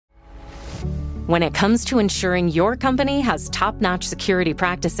When it comes to ensuring your company has top-notch security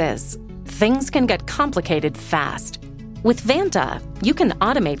practices, things can get complicated fast. With Vanta, you can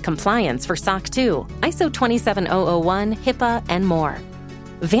automate compliance for SOC 2, ISO 27001, HIPAA, and more.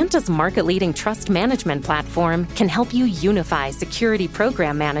 Vanta's market-leading trust management platform can help you unify security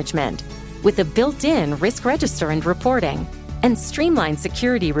program management with a built-in risk register and reporting, and streamline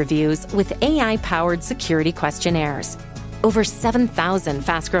security reviews with AI-powered security questionnaires. Over 7,000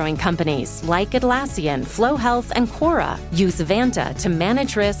 fast-growing companies like Atlassian, Flow Health, and Quora use Vanta to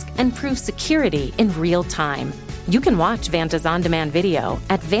manage risk and prove security in real time. You can watch Vanta's on-demand video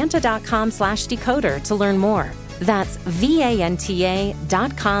at vanta.com/decoder to learn more. That's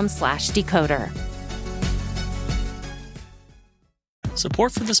vanta.com/decoder.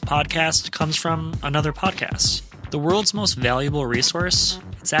 Support for this podcast comes from another podcast. The world's most valuable resource,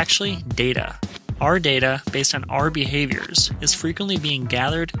 it's actually data. Our data, based on our behaviors, is frequently being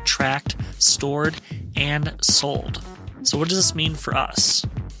gathered, tracked, stored, and sold. So what does this mean for us?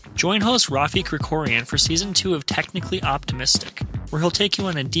 Join host Rafi Krikorian for Season 2 of Technically Optimistic, where he'll take you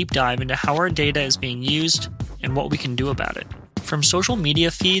on a deep dive into how our data is being used and what we can do about it. From social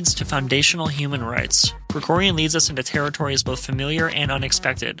media feeds to foundational human rights, Krikorian leads us into territories both familiar and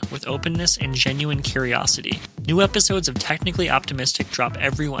unexpected, with openness and genuine curiosity. New episodes of Technically Optimistic drop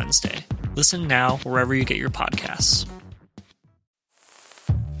every Wednesday. Listen now wherever you get your podcasts.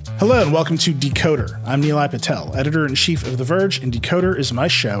 Hello and welcome to Decoder. I'm Nilay Patel, editor-in-chief of The Verge, and Decoder is my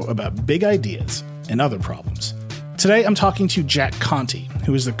show about big ideas and other problems. Today I'm talking to Jack Conte,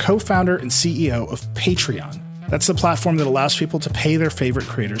 who is the co-founder and CEO of Patreon. That's the platform that allows people to pay their favorite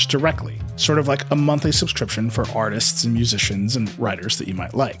creators directly, sort of like a monthly subscription for artists and musicians and writers that you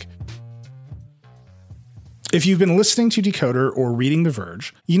might like. If you've been listening to Decoder or reading The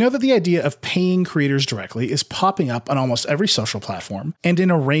Verge, you know that the idea of paying creators directly is popping up on almost every social platform and in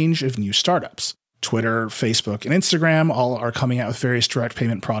a range of new startups. Twitter, Facebook, and Instagram all are coming out with various direct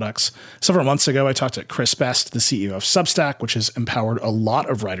payment products. Several months ago, I talked to Chris Best, the CEO of Substack, which has empowered a lot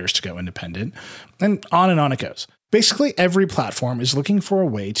of writers to go independent, and on it goes. Basically, every platform is looking for a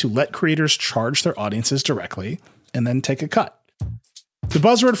way to let creators charge their audiences directly and then take a cut. The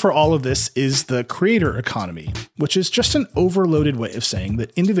buzzword for all of this is the creator economy, which is just an overloaded way of saying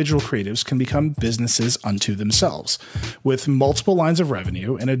that individual creatives can become businesses unto themselves, with multiple lines of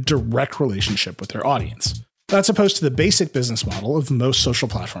revenue and a direct relationship with their audience. That's opposed to the basic business model of most social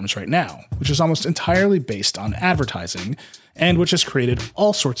platforms right now, which is almost entirely based on advertising, and which has created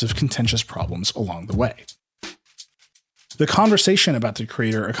all sorts of contentious problems along the way. The conversation about the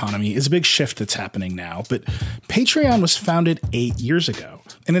creator economy is a big shift that's happening now, but Patreon was founded 8 years ago,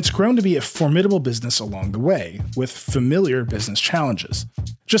 and it's grown to be a formidable business along the way, with familiar business challenges.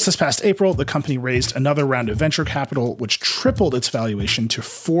 Just this past April, the company raised another round of venture capital, which tripled its valuation to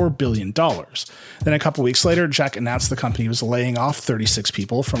 $4 billion. Then a couple weeks later, Jack announced the company was laying off 36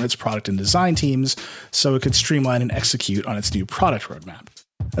 people from its product and design teams so it could streamline and execute on its new product roadmap.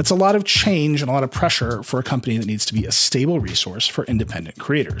 That's a lot of change and a lot of pressure for a company that needs to be a stable resource for independent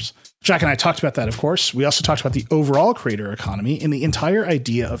creators. Jack and I talked about that, of course. We also talked about the overall creator economy and the entire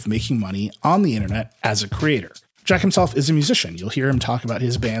idea of making money on the internet as a creator. Jack himself is a musician. You'll hear him talk about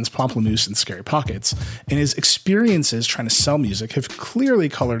his bands Pomplamoose and Scary Pockets, and his experiences trying to sell music have clearly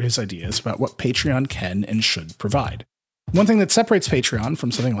colored his ideas about what Patreon can and should provide. One thing that separates Patreon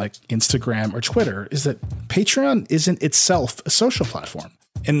from something like Instagram or Twitter is that Patreon isn't itself a social platform.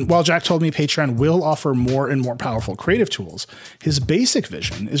 And while Jack told me Patreon will offer more and more powerful creative tools, his basic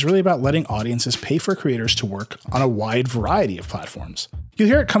vision is really about letting audiences pay for creators to work on a wide variety of platforms. You'll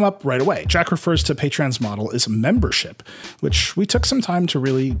hear it come up right away. Jack refers to Patreon's model as membership, which we took some time to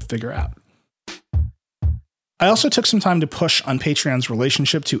really figure out. I also took some time to push on Patreon's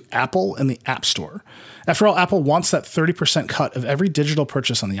relationship to Apple and the App Store. After all, Apple wants that 30% cut of every digital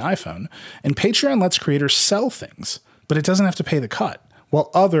purchase on the iPhone, and Patreon lets creators sell things, but it doesn't have to pay the cut,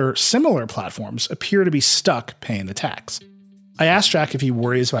 while other similar platforms appear to be stuck paying the tax. I asked Jack if he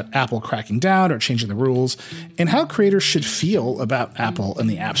worries about Apple cracking down or changing the rules, and how creators should feel about Apple and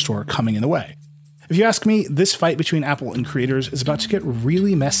the App Store coming in the way. If you ask me, this fight between Apple and creators is about to get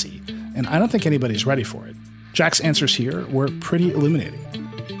really messy, and I don't think anybody's ready for it. Jack's answers here were pretty illuminating.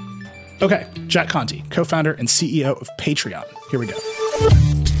 Okay, Jack Conte, co-founder and CEO of Patreon. Here we go.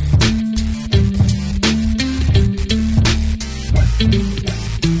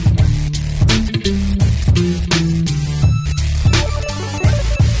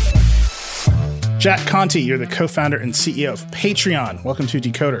 Jack Conte, you're the co-founder and CEO of Patreon. Welcome to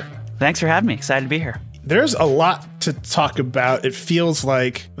Decoder. Thanks for having me. Excited to be here. There's a lot to talk about. It feels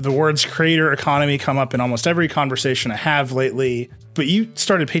like the words creator economy come up in almost every conversation I have lately. But you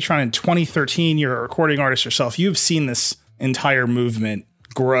started Patreon in 2013. You're a recording artist yourself. You've seen this entire movement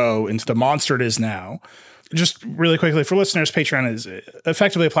grow into the monster it is now. Just really quickly for listeners, Patreon is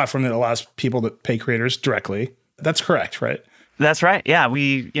effectively a platform that allows people to pay creators directly. That's correct, right? That's right. Yeah,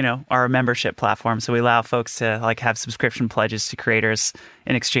 we, are a membership platform, so we allow folks to have subscription pledges to creators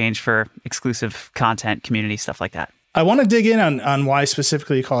in exchange for exclusive content, community, stuff like that. I want to dig in on why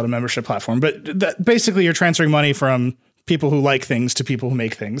specifically you call it a membership platform, but basically you're transferring money from people who like things to people who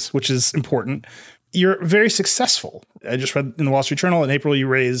make things, which is important. You're very successful. I just read in the Wall Street Journal in April, you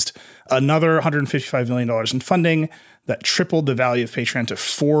raised another $155 million in funding that tripled the value of Patreon to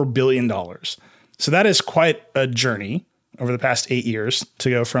 $4 billion. So that is quite a journey over the past 8 years to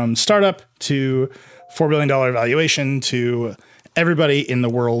go from startup to $4 billion valuation to everybody in the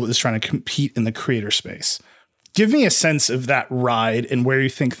world is trying to compete in the creator space. Give me a sense of that ride and where you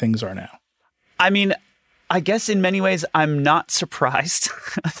think things are now. I mean, I guess in many ways, I'm not surprised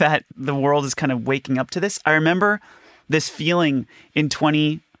that the world is kind of waking up to this. I remember this feeling in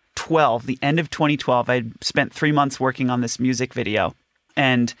 2012, the end of 2012. I had spent 3 months working on this music video,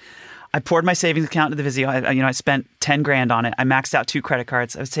 and I poured my savings account into the video. I spent 10 grand on it. I maxed out 2 credit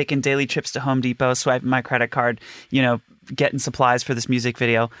cards. I was taking daily trips to Home Depot, swiping my credit card, getting supplies for this music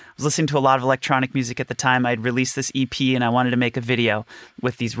video. I was listening to a lot of electronic music at the time. I'd released this EP and I wanted to make a video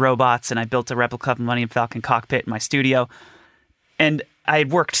with these robots, and I built a replica of the Millennium Falcon cockpit in my studio. And I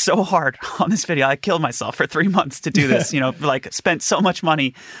had worked so hard on this video. I killed myself for 3 months to do this, spent so much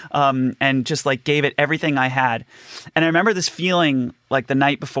money and just gave it everything I had. And I remember this feeling the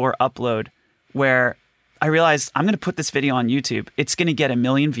night before upload where I realized I'm going to put this video on YouTube. It's going to get 1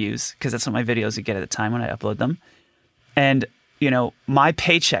 million views because that's what my videos would get at the time when I upload them. And, my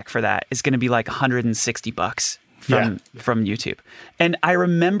paycheck for that is going to be $160 from YouTube. And I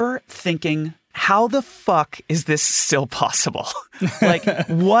remember thinking, how the fuck is this still possible?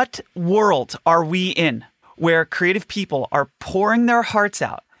 What world are we in where creative people are pouring their hearts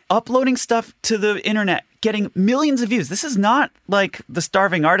out, uploading stuff to the internet, getting millions of views? This is not the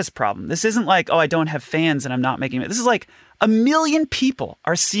starving artist problem. This isn't I don't have fans and I'm not making it. This is 1 million people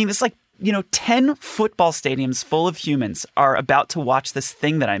are seeing this. 10 football stadiums full of humans are about to watch this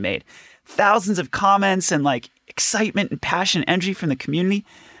thing that I made. Thousands of comments and excitement and passion, energy from the community.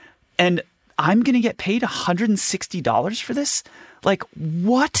 And I'm going to get paid $160 for this?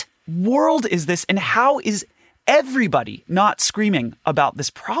 What world is this? And how is everybody not screaming about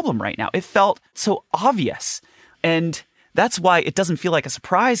this problem right now? It felt so obvious. And that's why it doesn't feel like a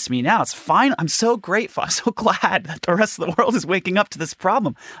surprise to me now. It's fine. I'm so grateful. I'm so glad that the rest of the world is waking up to this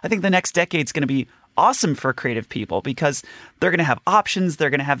problem. I think the next decade is going to be awesome for creative people because they're going to have options. They're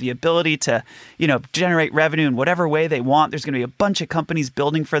going to have the ability to, generate revenue in whatever way they want. There's going to be a bunch of companies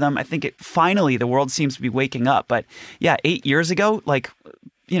building for them. I think finally the world seems to be waking up. But yeah, 8 years ago,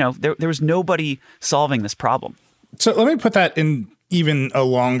 there was nobody solving this problem. So let me put that in even a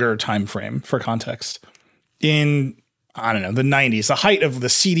longer time frame for context. In the 90s, the height of the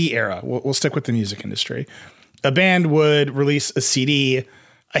CD era, we'll stick with the music industry. A band would release a CD,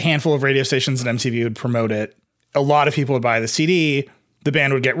 a handful of radio stations and MTV would promote it. A lot of people would buy the CD, the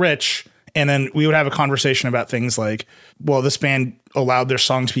band would get rich, and then we would have a conversation about things like, well, this band allowed their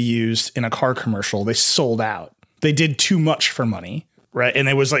song to be used in a car commercial. They sold out. They did too much for money, right? And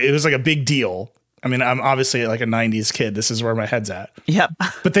it was a big deal. I mean, I'm obviously a 90s kid. This is where my head's at. Yep.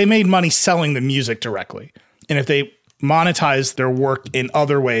 But they made money selling the music directly. And if they monetize their work in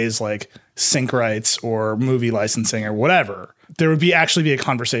other ways like sync rights or movie licensing or whatever, there would actually be a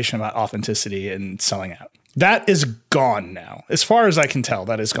conversation about authenticity and selling out. That is gone now. As far as I can tell,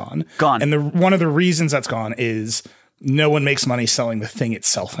 that is gone. Gone. And one of the reasons that's gone is no one makes money selling the thing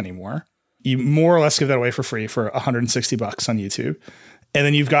itself anymore. You more or less give that away for free for $160 on YouTube. And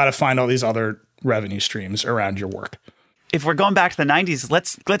then you've got to find all these other revenue streams around your work. If we're going back to the 90s,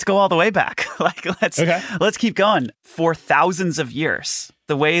 let's go all the way back. Let's keep going. For thousands of years,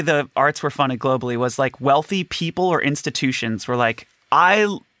 the way the arts were funded globally was wealthy people or institutions were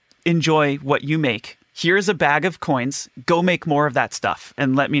I enjoy what you make. Here's a bag of coins. Go make more of that stuff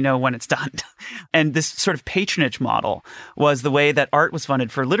and let me know when it's done. And this sort of patronage model was the way that art was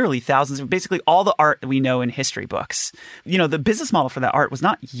funded for literally thousands of basically all the art that we know in history books. The business model for that art was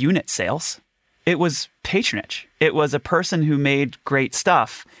not unit sales. It was patronage. It was a person who made great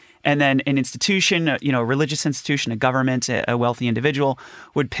stuff. And then an institution, a religious institution, a government, a wealthy individual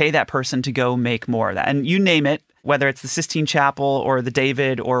would pay that person to go make more of that. And you name it, whether it's the Sistine Chapel or the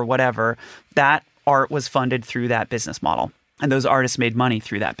David or whatever, that art was funded through that business model. And those artists made money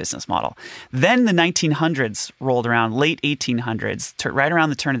through that business model. Then the 1900s rolled around, late 1800s, to right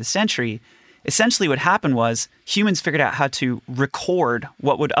around the turn of the century, essentially what happened was humans figured out how to record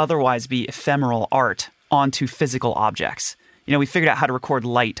what would otherwise be ephemeral art onto physical objects. We figured out how to record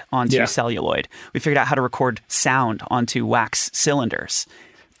light onto celluloid. We figured out how to record sound onto wax cylinders.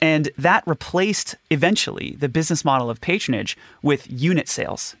 And that replaced, eventually, the business model of patronage with unit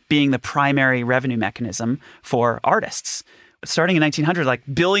sales being the primary revenue mechanism for artists. Starting in 1900, like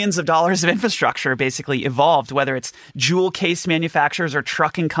billions of dollars of infrastructure basically evolved, whether it's jewel case manufacturers or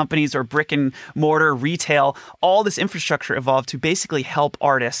trucking companies or brick and mortar retail. All this infrastructure evolved to basically help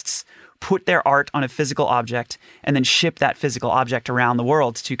artists put their art on a physical object and then ship that physical object around the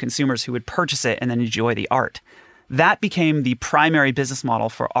world to consumers who would purchase it and then enjoy the art. That became the primary business model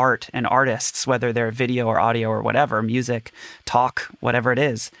for art and artists, whether they're video or audio or whatever, music, talk, whatever it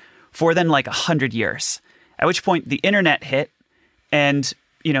is, for then like 100 years. At which point the internet hit and,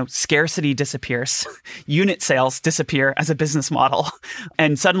 scarcity disappears. Unit sales disappear as a business model.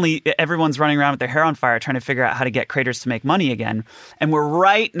 And suddenly everyone's running around with their hair on fire trying to figure out how to get creators to make money again. And we're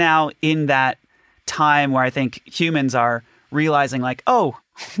right now in that time where I think humans are realizing like, oh,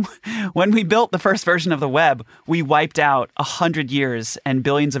 when we built the first version of the web, we wiped out 100 years and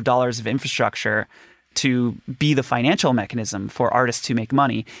billions of dollars of infrastructure to be the financial mechanism for artists to make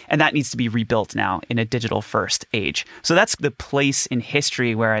money. And that needs to be rebuilt now in a digital first age. So that's the place in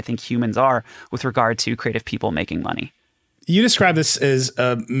history where I think humans are with regard to creative people making money. You describe this as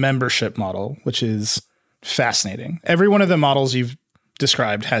a membership model, which is fascinating. Every one of the models you've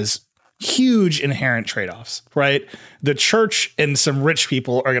described has huge inherent trade-offs, right? The church and some rich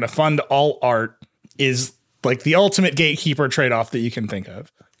people are going to fund all art is like the ultimate gatekeeper trade-off that you can think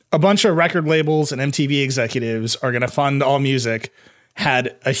of. A bunch of record labels and MTV executives are going to fund all music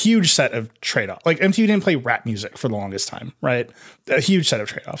had a huge set of trade-offs. Like MTV didn't play rap music for the longest time, right? A huge set of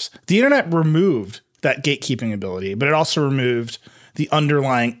trade-offs. The internet removed that gatekeeping ability, but it also removed the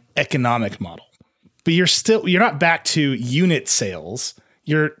underlying economic model. But you're not back to unit sales.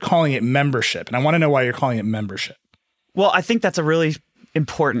 You're calling it membership. And I want to know why you're calling it membership. Well, I think that's a really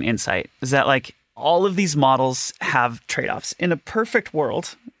important insight, is that like all of these models have trade-offs. In a perfect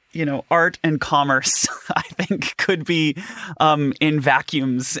world, art and commerce, I think, could be in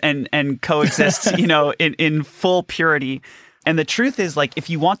vacuums and coexist, in full purity. And the truth is, like, if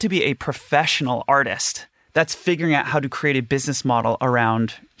you want to be a professional artist, that's figuring out how to create a business model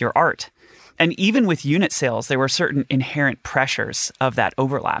around your art. And even with unit sales, there were certain inherent pressures of that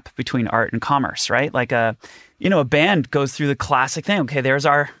overlap between art and commerce, right? Like a band goes through the classic thing. Okay, there's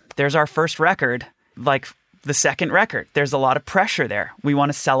our first record, like the second record. There's a lot of pressure there. We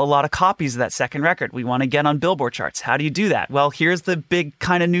want to sell a lot of copies of that second record. We want to get on Billboard charts. How do you do that? Well, here's the big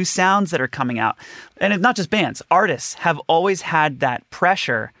kind of new sounds that are coming out. And it's not just bands. Artists have always had that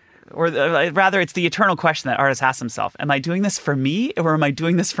pressure. Or rather, it's the eternal question that artists ask themselves, am I doing this for me or am I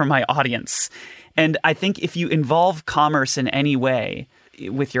doing this for my audience? And I think if you involve commerce in any way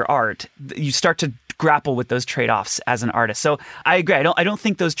with your art, you start to grapple with those trade-offs as an artist. So I agree. I don't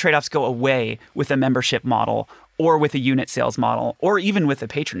think those trade-offs go away with a membership model or with a unit sales model or even with a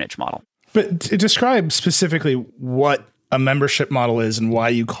patronage model. But describe specifically what a membership model is and why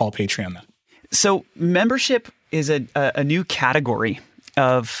you call Patreon that. So membership is a new category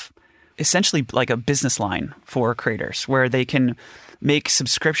of essentially like a business line for creators where they can make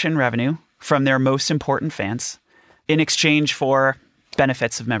subscription revenue from their most important fans in exchange for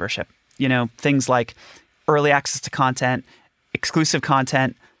benefits of membership. Things like early access to content, exclusive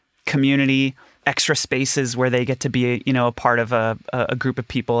content, community, extra spaces where they get to be, a part of a group of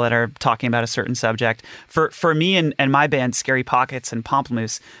people that are talking about a certain subject. For me and my band, Scary Pockets and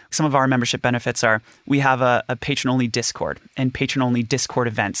Pomplamoose, some of our membership benefits are we have a patron-only Discord and patron-only Discord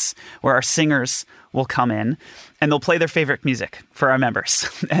events where our singers will come in and they'll play their favorite music for our members.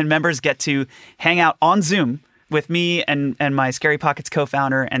 And members get to hang out on Zoom with me and my Scary Pockets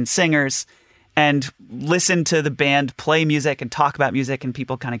co-founder and singers and listen to the band play music and talk about music, and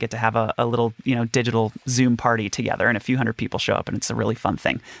people kind of get to have a little, digital Zoom party together, and a few hundred people show up, and it's a really fun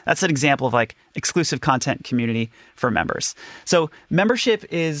thing. That's an example of like exclusive content community for members. So membership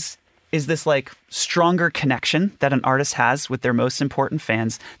is this like stronger connection that an artist has with their most important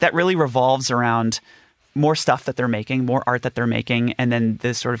fans that really revolves around more stuff that they're making, more art that they're making, and then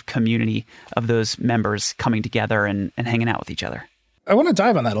this sort of community of those members coming together and hanging out with each other. I want to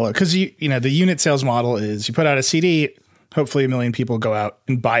dive on that a little because the unit sales model is you put out a CD, hopefully 1 million people go out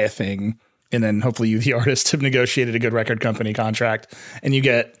and buy a thing, and then hopefully you, the artist, have negotiated a good record company contract, and you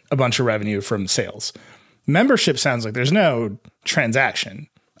get a bunch of revenue from sales. Membership sounds like there's no transaction.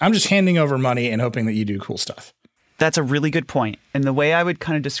 I'm just handing over money and hoping that you do cool stuff. That's a really good point. And the way I would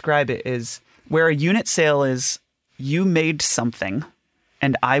kind of describe it is where a unit sale is you made something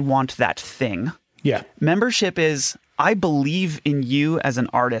and I want that thing. Yeah. Membership is, I believe in you as an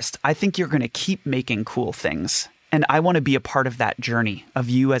artist. I think you're going to keep making cool things. And I want to be a part of that journey of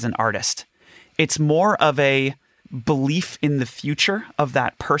you as an artist. It's more of a belief in the future of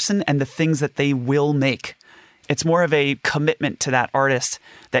that person and the things that they will make. It's more of a commitment to that artist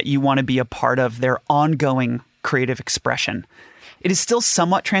that you want to be a part of their ongoing creative expression. It is still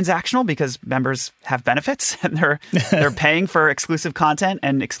somewhat transactional because members have benefits and they're paying for exclusive content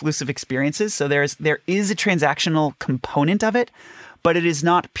and exclusive experiences. So there is a transactional component of it, but it is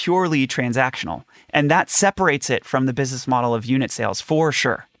not purely transactional. And that separates it from the business model of unit sales for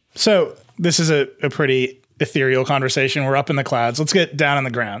sure. So this is a pretty ethereal conversation. We're up in the clouds. Let's get down on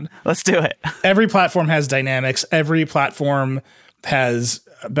the ground. Let's do it. Every platform has dynamics. Every platform has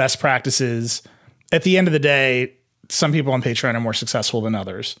best practices. At the end of the day, some people on Patreon are more successful than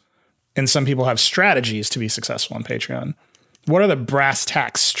others. And some people have strategies to be successful on Patreon. What are the brass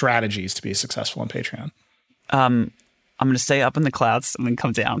tacks strategies to be successful on Patreon? I'm going to stay up in the clouds and then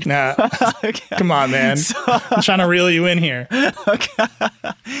come down. Nah, Okay. Come on, man. I'm trying to reel you in here. Okay.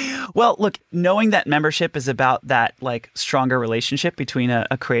 Well, look, knowing that membership is about that like stronger relationship between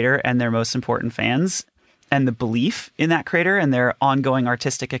a creator and their most important fans and the belief in that creator and their ongoing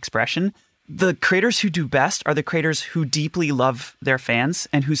artistic expression. The creators who do best are the creators who deeply love their fans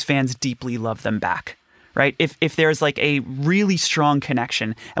and whose fans deeply love them back, right? If there's like a really strong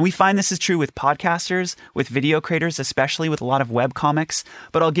connection, and we find this is true with podcasters, with video creators, especially with a lot of web comics,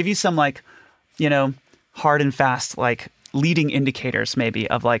 but I'll give you some like, hard and fast, like leading indicators maybe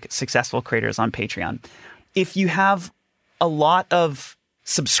of like successful creators on Patreon. If you have a lot of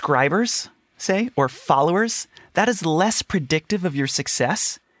subscribers, say, or followers, that is less predictive of your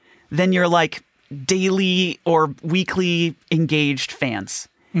success than your like daily or weekly engaged fans.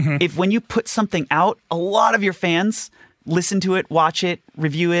 Mm-hmm. If when you put something out, a lot of your fans listen to it, watch it,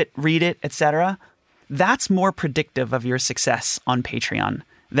 review it, read it, etc., that's more predictive of your success on Patreon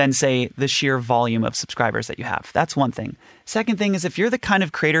than, say, the sheer volume of subscribers that you have. That's one thing. Second thing is if you're the kind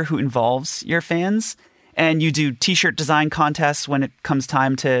of creator who involves your fans and you do t-shirt design contests when it comes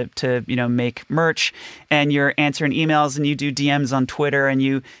time to make merch, and you're answering emails and you do DMs on Twitter and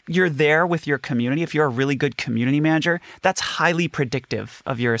you're there with your community. If you're a really good community manager, that's highly predictive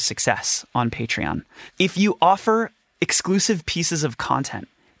of your success on Patreon. If you offer exclusive pieces of content,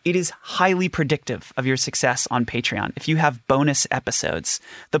 it is highly predictive of your success on Patreon. If you have bonus episodes,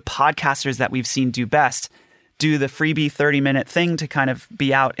 the podcasters that we've seen do best do the freebie 30-minute thing to kind of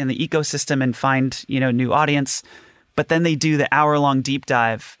be out in the ecosystem and find, new audience. But then they do the hour-long deep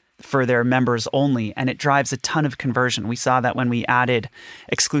dive for their members only, and it drives a ton of conversion. We saw that when we added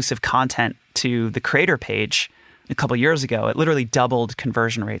exclusive content to the creator page a couple years ago. It literally doubled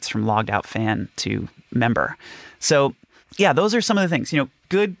conversion rates from logged out fan to member. So yeah, those are some of the things,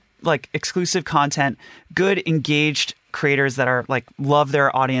 good like exclusive content, good engaged creators that are like love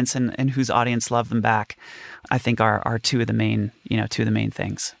their audience and whose audience love them back, I think are two of the main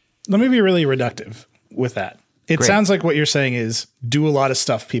things. Let me be really reductive with that. It Great. Sounds like what you're saying is do a lot of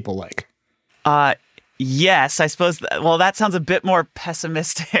stuff people like. Yes, I suppose. That sounds a bit more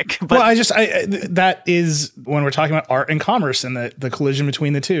pessimistic. But that is when we're talking about art and commerce and the collision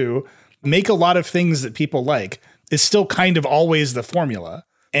between the two. Make a lot of things that people like is still kind of always the formula.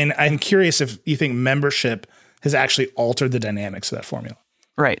 And I'm curious if you think membership has actually altered the dynamics of that formula.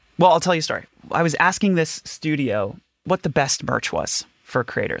 Right. Well, I'll tell you a story. I was asking this studio what the best merch was for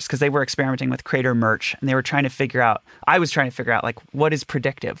creators because they were experimenting with creator merch and I was trying to figure out like what is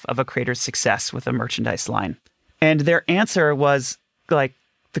predictive of a creator's success with a merchandise line. And their answer was like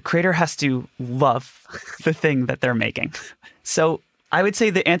the creator has to love the thing that they're making. So I would say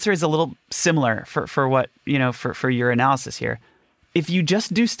the answer is a little similar for what, for your analysis here. If you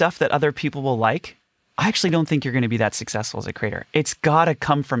just do stuff that other people will like, I actually don't think you're going to be that successful as a creator. It's got to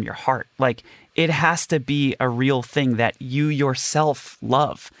come from your heart. Like it has to be a real thing that you yourself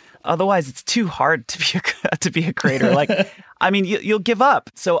love. Otherwise, it's too hard to be a creator. Like, I mean, you'll give up.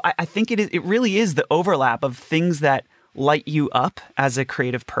 So I think it really is the overlap of things that light you up as a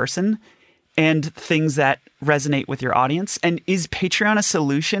creative person and things that resonate with your audience. And is Patreon a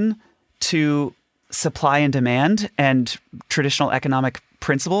solution to supply and demand and traditional economic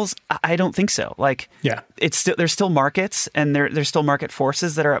principles? I don't think so. Like, yeah, there's still markets and there's still market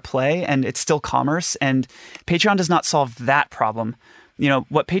forces that are at play, and it's still commerce. And Patreon does not solve that problem.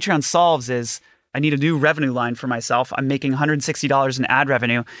 What Patreon solves is I need a new revenue line for myself. I'm making $160 in ad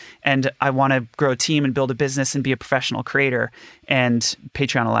revenue, and I want to grow a team and build a business and be a professional creator. And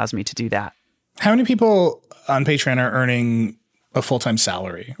Patreon allows me to do that. How many people on Patreon are earning a full-time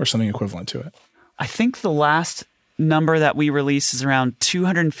salary or something equivalent to it? I think the last number that we release is around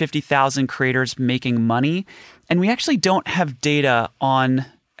 250,000 creators making money. And we actually don't have data on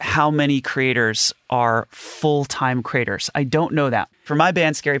how many creators are full-time creators. I don't know that. For my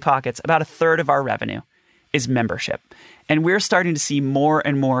band, Scary Pockets, about a third of our revenue is membership. And we're starting to see more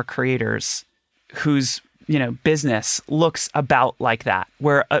and more creators whose business looks about like that,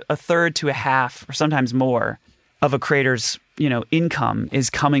 where a third to a half or sometimes more of a creator's income is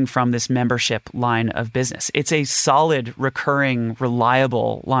coming from this membership line of business. It's a solid, recurring,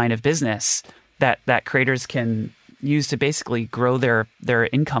 reliable line of business that creators can use to basically grow their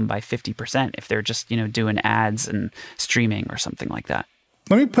income by 50% if they're just doing ads and streaming or something like that.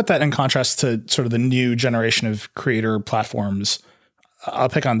 Let me put that in contrast to sort of the new generation of creator platforms. I'll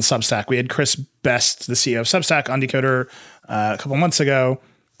pick on Substack. We had Chris Best, the CEO of Substack, on Decoder a couple months ago.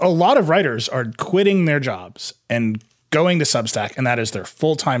 A lot of writers are quitting their jobs and going to Substack, and that is their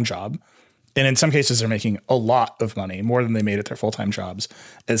full-time job. And in some cases, they're making a lot of money, more than they made at their full-time jobs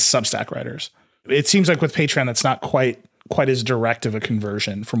as Substack writers. It seems like with Patreon, that's not quite as direct of a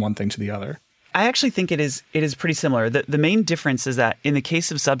conversion from one thing to the other. I actually think it is pretty similar. The main difference is that in the case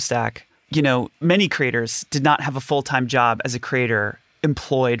of Substack, many creators did not have a full-time job as a creator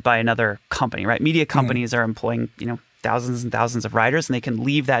employed by another company, right? Media companies are employing, thousands and thousands of writers, and they can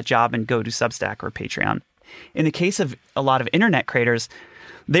leave that job and go to Substack or Patreon. In the case of a lot of internet creators,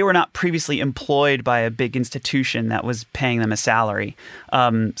 they were not previously employed by a big institution that was paying them a salary.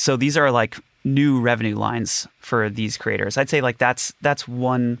 So these are like new revenue lines for these creators. I'd say like that's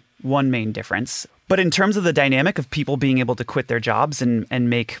one main difference. But in terms of the dynamic of people being able to quit their jobs and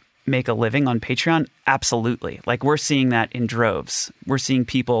make a living on Patreon, absolutely. Like we're seeing that in droves. We're seeing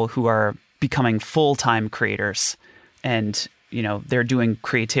people who are becoming full-time creators, and they're doing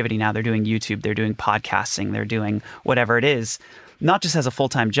creativity now. They're doing YouTube. They're doing podcasting. They're doing whatever it is, not just as a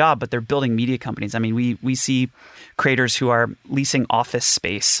full-time job, but they're building media companies. I mean, we see creators who are leasing office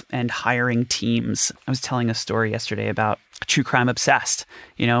space and hiring teams. I was telling a story yesterday about True Crime Obsessed,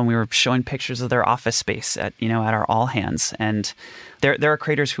 and we were showing pictures of their office space at our All Hands. And there are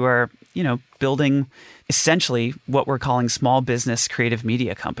creators who are, building essentially what we're calling small business creative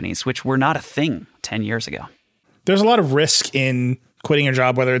media companies, which were not a thing 10 years ago. There's a lot of risk in quitting your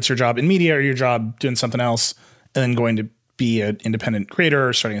job, whether it's your job in media or your job doing something else, and then going to be an independent creator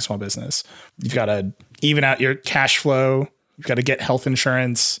or starting a small business. You've got to even out your cash flow. You've got to get health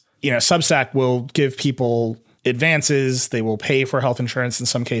insurance. Substack will give people advances. They will pay for health insurance in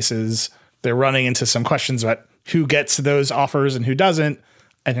some cases. They're running into some questions about who gets those offers and who doesn't.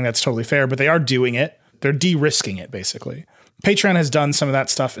 I think that's totally fair, but they are doing it. They're de-risking it, basically. Patreon has done some of that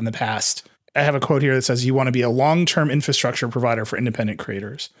stuff in the past. I have a quote here that says, "You want to be a long-term infrastructure provider for independent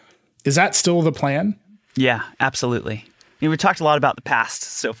creators." Is that still the plan? Yeah, absolutely. We've talked a lot about the past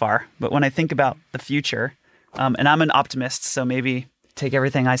so far, but when I think about the future, and I'm an optimist, so maybe take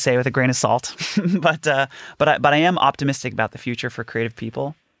everything I say with a grain of salt, but I am optimistic about the future for creative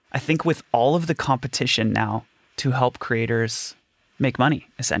people. I think with all of the competition now to help creators make money,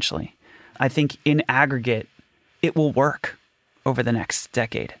 essentially, I think in aggregate, it will work over the next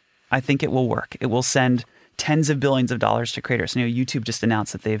decade. I think it will work. It will send tens of billions of dollars to creators. YouTube just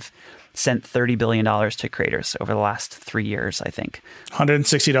announced that they've sent $30 billion to creators over the last 3 years, I think.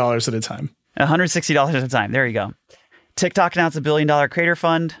 $160 at a time. $160 at a time. There you go. TikTok announced $1 billion creator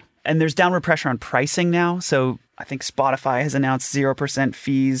fund, and there's downward pressure on pricing now. So I think Spotify has announced 0%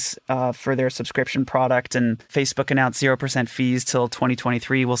 fees for their subscription product, and Facebook announced 0% fees till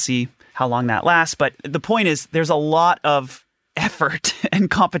 2023. We'll see how long that lasts. But the point is, there's a lot of effort and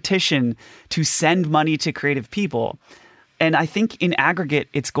competition to send money to creative people. And I think in aggregate,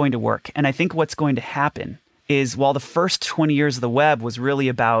 it's going to work. And I think what's going to happen is while the first 20 years of the web was really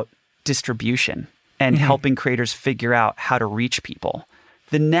about distribution and helping creators figure out how to reach people,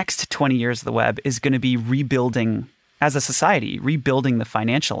 the next 20 years of the web is going to be rebuilding, as a society, rebuilding the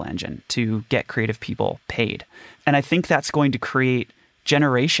financial engine to get creative people paid. And I think that's going to create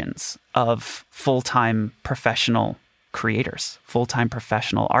generations of full-time professional creators, full-time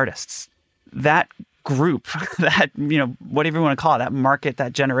professional artists. That group, that, whatever you want to call it, that market,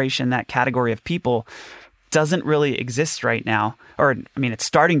 that generation, that category of people doesn't really exist right now. Or, it's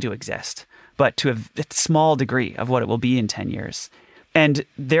starting to exist, but to a small degree of what it will be in 10 years. And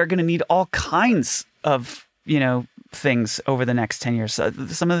they're going to need all kinds of, things over the next 10 years.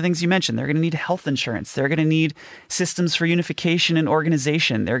 Some of the things you mentioned, they're going to need health insurance. They're going to need systems for unification and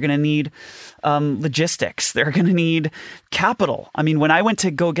organization. They're going to need logistics. They're going to need capital. When I went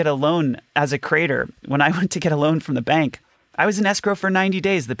to go get a loan as a creator, when I went to get a loan from the bank, I was in escrow for 90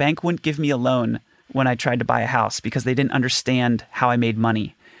 days. The bank wouldn't give me a loan when I tried to buy a house because they didn't understand how I made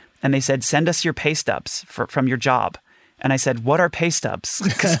money. and they said, send us your pay stubs from your job. And I said, what are pay stubs?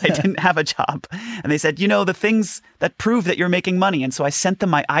 Because I didn't have a job. And they said, the things that prove that you're making money. And so I sent them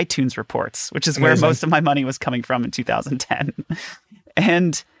my iTunes reports, which is where most of my money was coming from in 2010.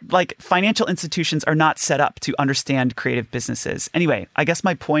 And like financial institutions are not set up to understand creative businesses. Anyway, I guess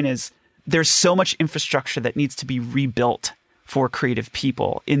my point is there's so much infrastructure that needs to be rebuilt for creative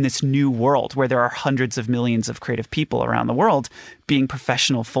people in this new world where there are hundreds of millions of creative people around the world being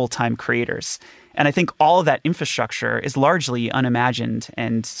professional full-time creators. And I think all of that infrastructure is largely unimagined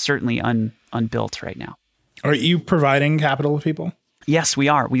and certainly unbuilt right now. Are you providing capital to people? Yes, we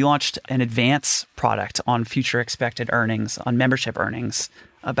are. We launched an advance product on future expected earnings, on membership earnings,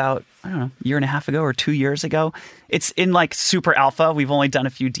 about, a year and a half ago or 2 years ago. It's in like super alpha. We've only done a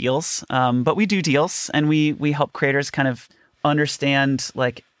few deals, but we do deals, and we help creators kind of understand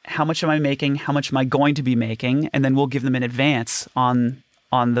like how much am I making, how much am I going to be making, and then we'll give them an advance on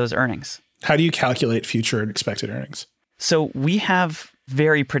those earnings. How do you calculate future expected earnings? So we have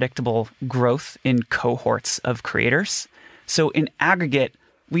very predictable growth in cohorts of creators. So in aggregate,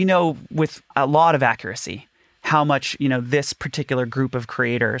 we know with a lot of accuracy how much, this particular group of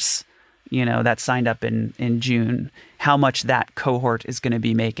creators, that signed up in June, how much that cohort is going to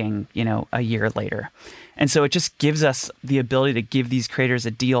be making, a year later. And so it just gives us the ability to give these creators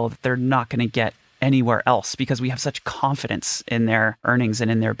a deal that they're not going to get anywhere else because we have such confidence in their earnings and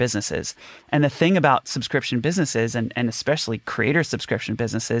in their businesses. And the thing about subscription businesses and especially creator subscription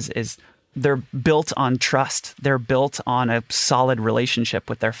businesses is they're built on trust. They're built on a solid relationship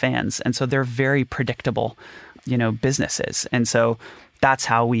with their fans. And so they're very predictable, businesses. And so that's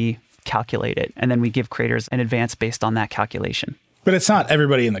how we calculate it. And then we give creators an advance based on that calculation. But it's not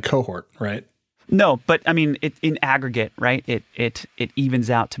everybody in the cohort, right? No, but I mean, in aggregate, right? It evens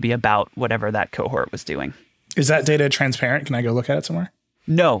out to be about whatever that cohort was doing. Is that data transparent? Can I go look at it somewhere?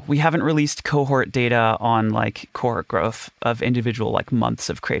 No, we haven't released cohort data on like cohort growth of individual like months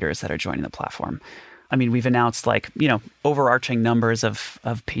of creators that are joining the platform. I mean, we've announced like, overarching numbers of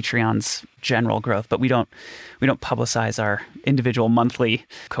Patreon's general growth, but we don't publicize our individual monthly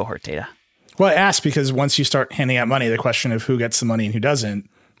cohort data. Well, I asked because once you start handing out money, the question of who gets the money and who doesn't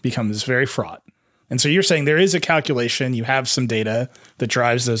becomes very fraught. And so you're saying there is a calculation, you have some data that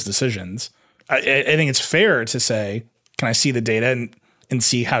drives those decisions. I think it's fair to say, can I see the data and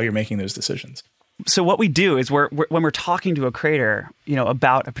see how you're making those decisions? So what we do is when we're talking to a creator,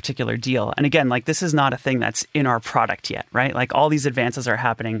 about a particular deal, and again, like this is not a thing that's in our product yet, right? Like all these advances are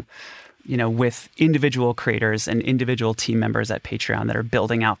happening, with individual creators and individual team members at Patreon that are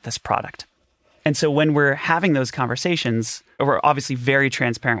building out this product. And so when we're having those conversations, we're obviously very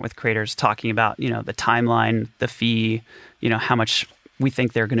transparent with creators talking about, the timeline, the fee, how much we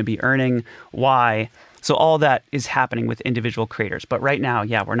think they're going to be earning, why. So all that is happening with individual creators. But right now,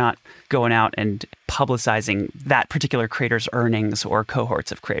 we're not going out and publicizing that particular creator's earnings or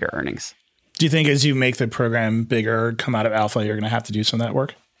cohorts of creator earnings. Do you think as you make the program bigger, come out of alpha, you're going to have to do some of that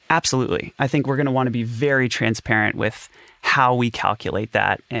work? Absolutely. I think we're going to want to be very transparent with how we calculate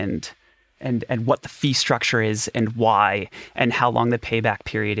that and what the fee structure is and why, and how long the payback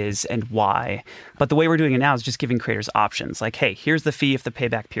period is and why. But the way we're doing it now is just giving creators options. Like, hey, here's the fee if the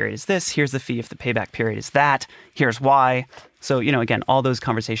payback period is this. Here's the fee if the payback period is that. Here's why. So, again, all those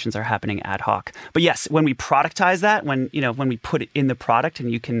conversations are happening ad hoc. But yes, when we productize that, when we put it in the product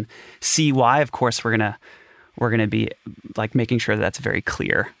and you can see why, of course, we're gonna be like making sure that that's very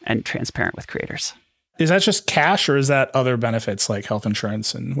clear and transparent with creators. Is that just cash or is that other benefits like health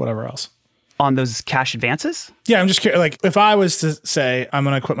insurance and whatever else? On those cash advances? Yeah, I'm just curious. Like if I was to say, I'm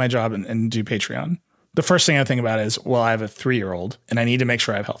going to quit my job and do Patreon, the first thing I think about is, well, I have a 3-year-old and I need to make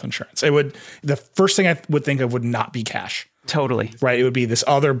sure I have health insurance. The first thing I would think of would not be cash. Totally. Right. It would be this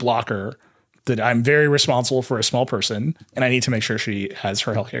other blocker that I'm very responsible for a small person and I need to make sure she has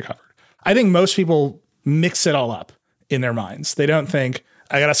her healthcare covered. I think most people mix it all up in their minds. They don't think,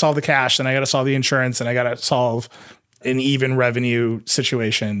 I got to solve the cash, and I got to solve the insurance, and I got to solve an even revenue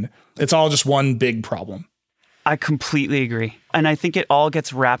situation. It's all just one big problem. I completely agree. And I think it all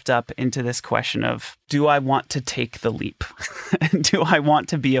gets wrapped up into this question of, do I want to take the leap? Do I want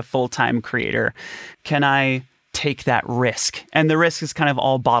to be a full-time creator? Can I take that risk? And the risk is kind of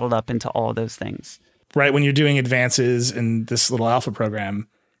all bottled up into all of those things. Right. When you're doing advances in this little alpha program,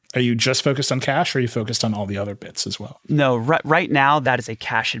 are you just focused on cash or are you focused on all the other bits as well? No, right now that is a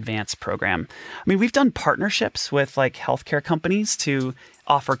cash advance program. I mean, we've done partnerships with like healthcare companies to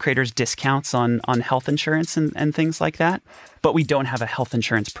offer creators discounts on health insurance and things like that. But we don't have a health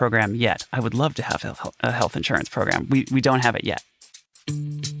insurance program yet. I would love to have a health insurance program. We don't have it yet.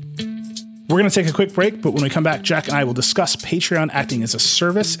 We're going to take a quick break, but when we come back, Jack and I will discuss Patreon acting as a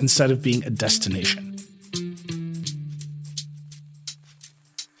service instead of being a destination.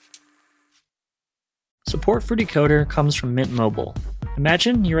 Support for Decoder comes from Mint Mobile.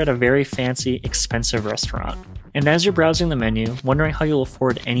 Imagine you're at a very fancy, expensive restaurant, and as you're browsing the menu, wondering how you'll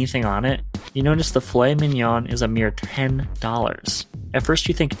afford anything on it, you notice the filet mignon is a mere $10. At first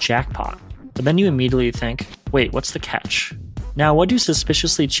you think jackpot, but then you immediately think, wait, what's the catch? Now, what do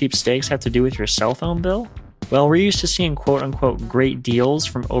suspiciously cheap steaks have to do with your cell phone bill? Well, we're used to seeing quote-unquote great deals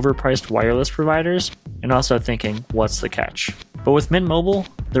from overpriced wireless providers, and also thinking, what's the catch? But with Mint Mobile,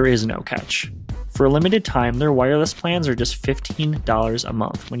 there is no catch. For a limited time, their wireless plans are just $15 a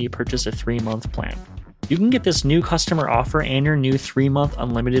month when you purchase a 3-month plan. You can get this new customer offer and your new 3-month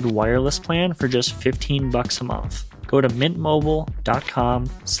unlimited wireless plan for just $15 a month. Go to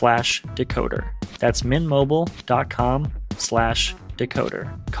mintmobile.com/decoder. That's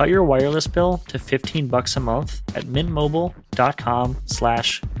mintmobile.com/decoder. Cut your wireless bill to $15 a month at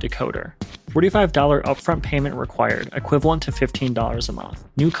mintmobile.com/decoder. $45 upfront payment required, equivalent to $15 a month.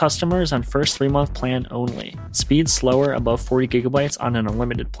 New customers on first 3-month plan only. Speed slower above 40 gigabytes on an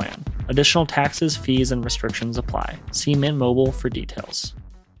unlimited plan. Additional taxes, fees, and restrictions apply. See Mint Mobile for details.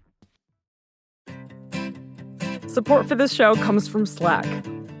 Support for this show comes from Slack.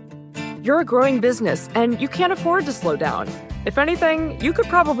 You're a growing business, and you can't afford to slow down. If anything, you could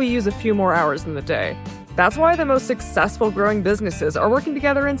probably use a few more hours in the day. That's why the most successful growing businesses are working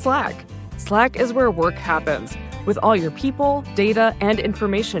together in Slack. Slack is where work happens, with all your people, data, and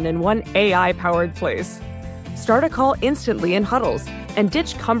information in one AI-powered place. Start a call instantly in huddles and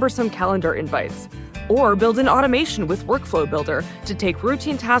ditch cumbersome calendar invites. Or build an automation with Workflow Builder to take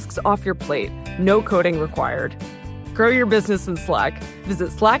routine tasks off your plate. No coding required. Grow your business in Slack. Visit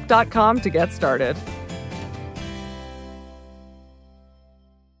slack.com to get started.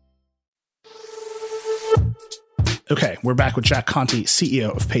 Okay, we're back with Jack Conte,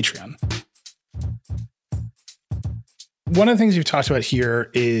 CEO of Patreon. One of the things you've talked about here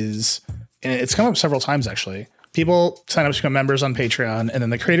is, and it's come up several times actually, people sign up to become members on Patreon, and then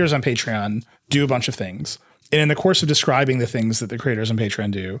the creators on Patreon do a bunch of things. And in the course of describing the things that the creators on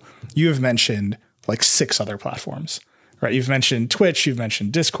Patreon do, you have mentioned like 6 other platforms, right? You've mentioned Twitch, you've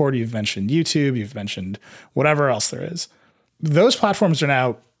mentioned Discord, you've mentioned YouTube, you've mentioned whatever else there is. Those platforms are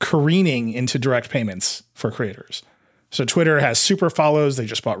now careening into direct payments for creators. So Twitter has super follows. They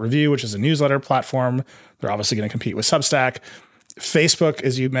just bought Review, which is a newsletter platform. They're obviously going to compete with Substack. Facebook,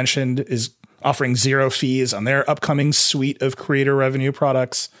 as you mentioned, is offering 0 fees on their upcoming suite of creator revenue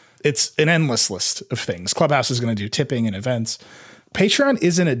products. It's an endless list of things. Clubhouse is going to do tipping and events. Patreon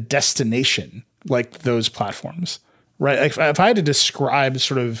isn't a destination like those platforms, right? Like if I had to describe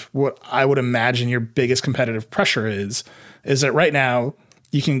sort of what I would imagine your biggest competitive pressure is that right now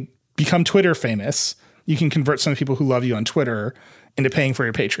you can become Twitter famous. You can convert some people who love you on Twitter into paying for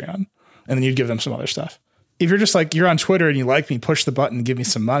your Patreon, and then you'd give them some other stuff. If you're just like, you're on Twitter and you like me, push the button, give me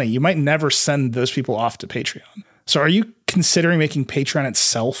some money, you might never send those people off to Patreon. So are you considering making Patreon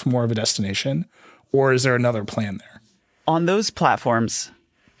itself more of a destination, or is there another plan there? On those platforms,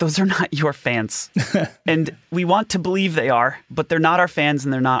 those are not your fans. And we want to believe they are, but they're not our fans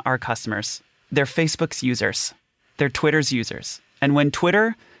and they're not our customers. They're Facebook's users. They're Twitter's users. And when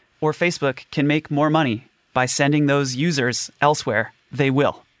Twitter or Facebook can make more money by sending those users elsewhere, they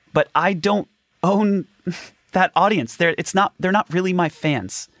will. But I don't own that audience. They're not really my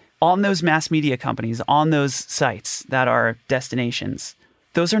fans. On those mass media companies, on those sites that are destinations,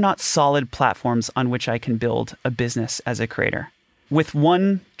 those are not solid platforms on which I can build a business as a creator. With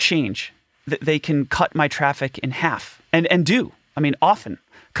one change, they can cut my traffic in half, and do. I mean, often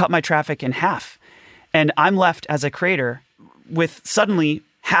cut my traffic in half. And I'm left as a creator with suddenly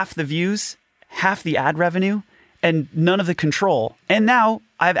half the views, half the ad revenue, and none of the control. And now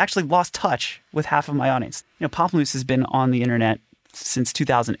I've actually lost touch with half of my audience. You know, Pomplamoose has been on the internet since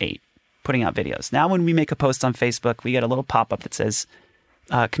 2008, putting out videos. Now when we make a post on Facebook, we get a little pop-up that says,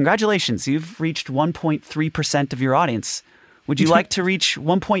 congratulations, you've reached 1.3% of your audience. Would you like to reach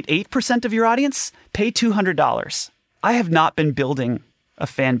 1.8% of your audience? Pay $200. I have not been building a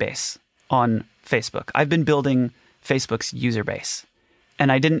fan base on Facebook. I've been building Facebook's user base. And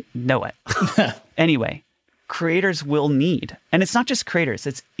I didn't know it. Anyway, creators will need, and it's not just creators,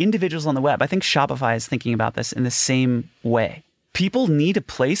 it's individuals on the web. I think Shopify is thinking about this in the same way. People need a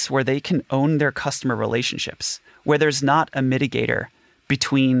place where they can own their customer relationships, where there's not a mitigator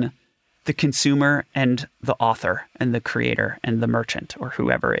between the consumer and the author and the creator and the merchant or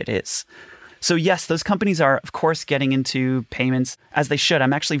whoever it is. So yes, those companies are, of course, getting into payments as they should.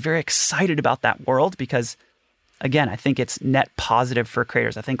 I'm actually very excited about that world because again, I think it's net positive for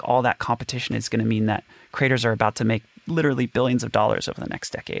creators. I think all that competition is going to mean that creators are about to make literally billions of dollars over the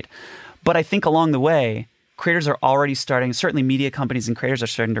next decade. But I think along the way, creators are already starting, certainly media companies and creators are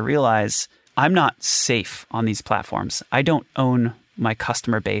starting to realize, I'm not safe on these platforms. I don't own my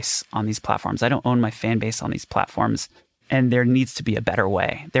customer base on these platforms. I don't own my fan base on these platforms. And there needs to be a better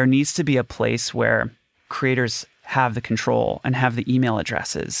way. There needs to be a place where creators have the control and have the email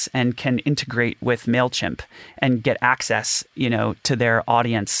addresses and can integrate with MailChimp and get access, to their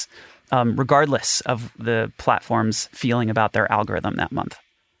audience, regardless of the platform's feeling about their algorithm that month.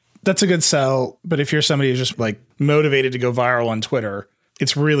 That's a good sell. But if you're somebody who's just like motivated to go viral on Twitter,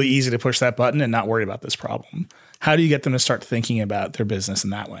 it's really easy to push that button and not worry about this problem. How do you get them to start thinking about their business in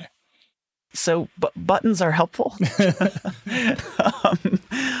that way? So buttons are helpful,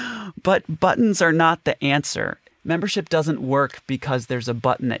 but buttons are not the answer. Membership doesn't work because there's a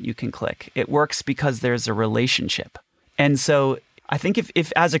button that you can click. It works because there's a relationship. And so I think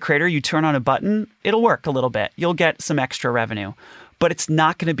if as a creator you turn on a button, it'll work a little bit. You'll get some extra revenue, but it's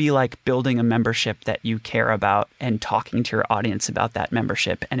not going to be like building a membership that you care about and talking to your audience about that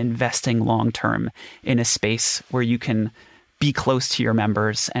membership and investing long-term in a space where you can be close to your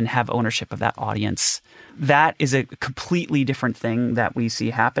members and have ownership of that audience. That is a completely different thing that we see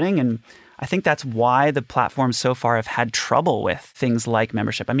happening. And I think that's why the platforms so far have had trouble with things like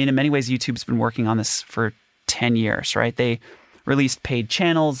membership. I mean, in many ways, YouTube's been working on this for 10 years, right? They released paid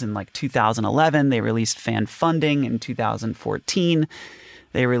channels in like 2011. They released fan funding in 2014.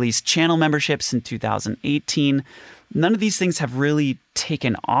 They released channel memberships in 2018. None of these things have really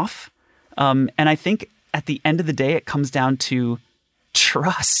taken off. And I think at the end of the day, it comes down to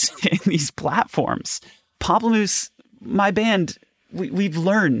trust in these platforms. Pamplemousse, my band, we've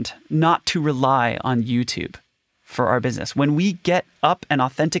learned not to rely on YouTube for our business. When we get up and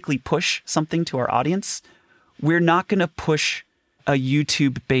authentically push something to our audience, we're not going to push a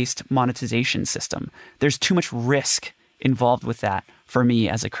YouTube-based monetization system. There's too much risk involved with that for me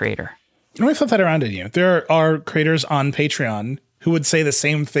as a creator. Let me flip that around on you. There are creators on Patreon who would say the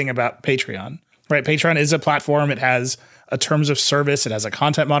same thing about Patreon. Right, Patreon is a platform. It has a terms of service. It has a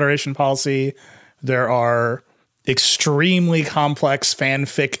content moderation policy. There are extremely complex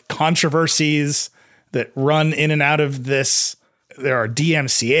fanfic controversies that run in and out of this. There are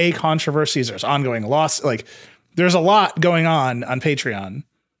DMCA controversies. There's ongoing loss. Like, there's a lot going on Patreon.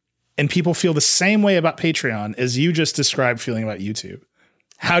 And people feel the same way about Patreon as you just described feeling about YouTube.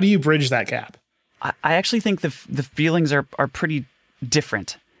 How do you bridge that gap? I actually think the feelings are pretty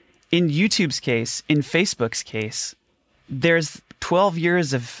different. In YouTube's case, in Facebook's case, there's 12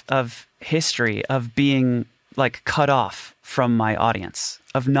 years of history of being like cut off from my audience,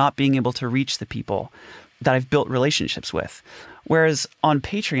 of not being able to reach the people that I've built relationships with. Whereas on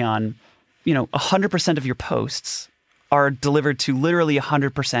Patreon, 100% of your posts are delivered to literally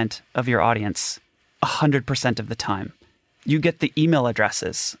 100% of your audience 100% of the time. You get the email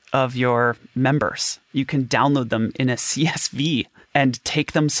addresses of your members. You can download them in a CSV and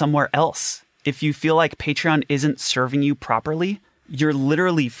take them somewhere else. If you feel like Patreon isn't serving you properly, you're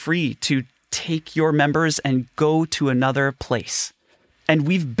literally free to take your members and go to another place. And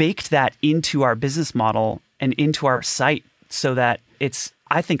we've baked that into our business model and into our site so that it's,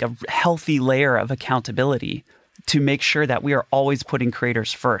 I think, a healthy layer of accountability to make sure that we are always putting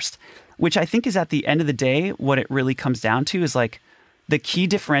creators first, which I think is at the end of the day, what it really comes down to is like the key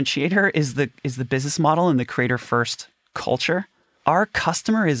differentiator is the business model and the creator first culture. Our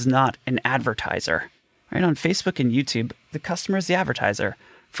customer is not an advertiser, right? On Facebook and YouTube, the customer is the advertiser.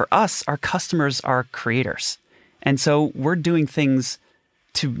 For us, our customers are creators. And so we're doing things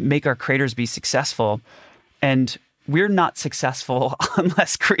to make our creators be successful. And we're not successful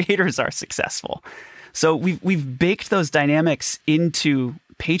unless creators are successful. So we've baked those dynamics into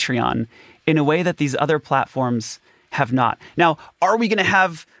Patreon in a way that these other platforms have not. Now, are we going to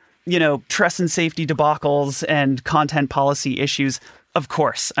have trust and safety debacles and content policy issues? Of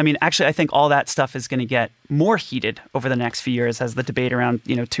course. I mean, actually, I think all that stuff is going to get more heated over the next few years as the debate around,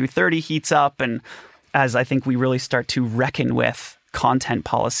 230 heats up and as I think we really start to reckon with content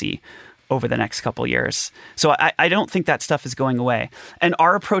policy over the next couple years. So I don't think that stuff is going away. And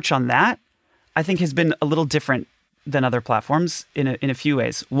our approach on that, I think, has been a little different than other platforms in a few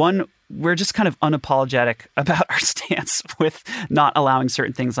ways. One, we're just kind of unapologetic about our stance with not allowing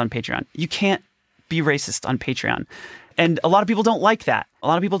certain things on Patreon. You can't be racist on Patreon. And a lot of people don't like that. A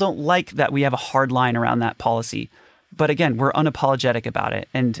lot of people don't like that we have a hard line around that policy. But again, we're unapologetic about it.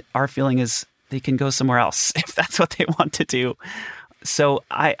 And our feeling is they can go somewhere else if that's what they want to do. So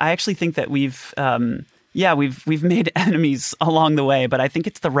I actually think that we've Yeah, we've made enemies along the way, but I think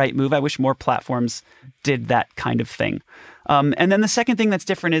it's the right move. I wish more platforms did that kind of thing. And then the second thing that's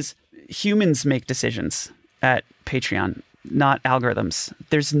different is humans make decisions at Patreon, not algorithms.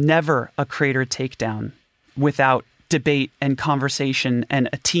 There's never a creator takedown without debate and conversation and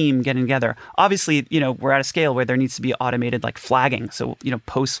a team getting together. Obviously, we're at a scale where there needs to be automated like flagging. So,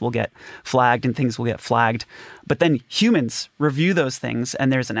 posts will get flagged and things will get flagged. But then humans review those things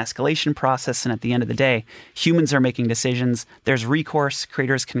and there's an escalation process. And at the end of the day, humans are making decisions. There's recourse.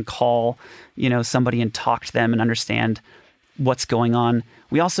 Creators can call, somebody and talk to them and understand what's going on.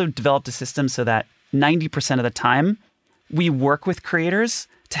 We also developed a system so that 90% of the time we work with creators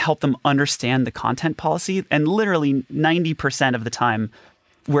to help them understand the content policy. And literally 90% of the time,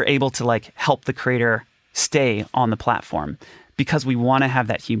 we're able to help the creator stay on the platform because we want to have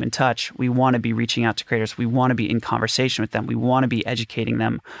that human touch. We want to be reaching out to creators. We want to be in conversation with them. We want to be educating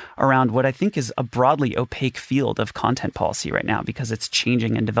them around what I think is a broadly opaque field of content policy right now because it's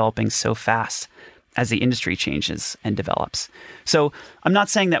changing and developing so fast as the industry changes and develops. So I'm not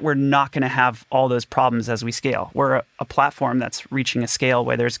saying that we're not going to have all those problems as we scale. We're a platform that's reaching a scale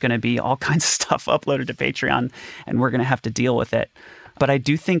where there's going to be all kinds of stuff uploaded to Patreon, and we're going to have to deal with it. But I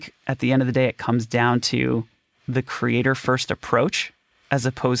do think at the end of the day, it comes down to the creator-first approach as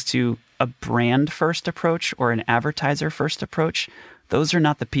opposed to a brand-first approach or an advertiser-first approach. Those are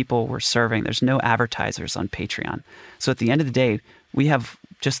not the people we're serving. There's no advertisers on Patreon. So at the end of the day, we have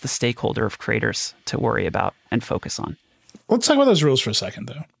just the stakeholder of creators to worry about and focus on. Let's talk about those rules for a second,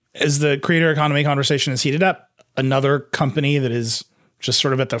 though. As the creator economy conversation is heated up, another company that is just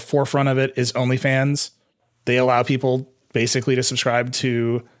sort of at the forefront of it is OnlyFans. They allow people basically to subscribe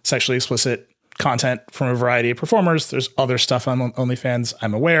to sexually explicit content from a variety of performers. There's other stuff on OnlyFans,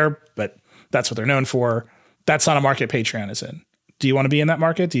 I'm aware, but that's what they're known for. That's not a market Patreon is in. Do you want to be in that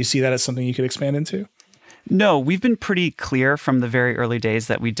market? Do you see that as something you could expand into? No, we've been pretty clear from the very early days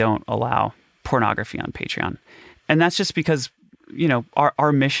that we don't allow pornography on Patreon. And that's just because,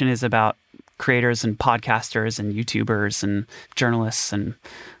 our mission is about creators and podcasters and YouTubers and journalists and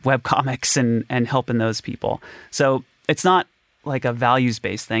webcomics and helping those people. So it's not like a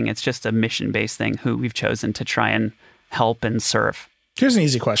values-based thing. It's just a mission-based thing who we've chosen to try and help and serve. Here's an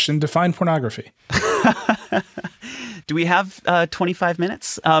easy question. Define pornography. Do we have 25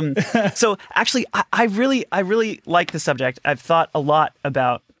 minutes? So actually, I really like the subject. I've thought a lot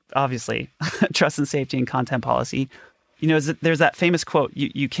about, obviously, trust and safety and content policy. There's that famous quote,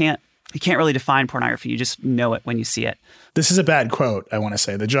 you can't really define pornography. You just know it when you see it. This is a bad quote, I want to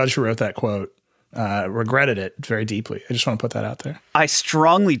say. The judge who wrote that quote regretted it very deeply. I just want to put that out there. I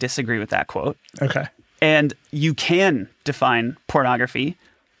strongly disagree with that quote. Okay. And you can define pornography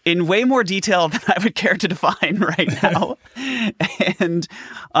in way more detail than I would care to define right now. And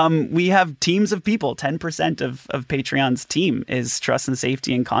we have teams of people. 10% of Patreon's team is trust and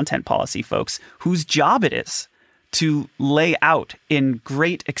safety and content policy folks whose job it is to lay out in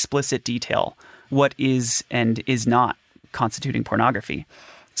great explicit detail what is and is not constituting pornography.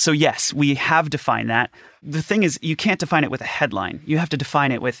 So yes, we have defined that. The thing is, you can't define it with a headline. You have to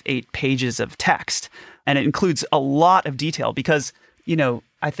define it with 8 pages of text. And it includes a lot of detail because,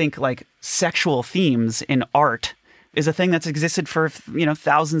 I think sexual themes in art is a thing that's existed for,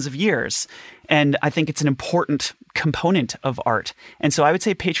 thousands of years. And I think it's an important component of art. And so I would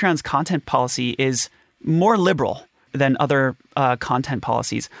say Patreon's content policy is more liberal than other content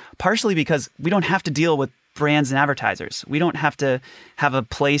policies, partially because we don't have to deal with brands and advertisers. We don't have to have a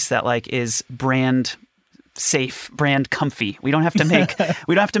place that is brand safe, brand comfy. We don't have to make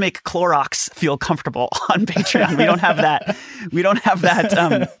Clorox feel comfortable on Patreon. We don't have that. We don't have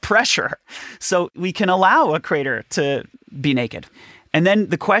that pressure. So we can allow a creator to be naked. And then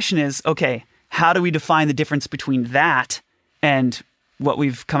the question is, okay, how do we define the difference between that and what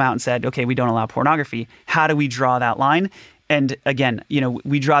we've come out and said, okay, we don't allow pornography? How do we draw that line? And again,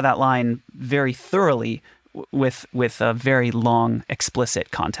 we draw that line very thoroughly with a very long, explicit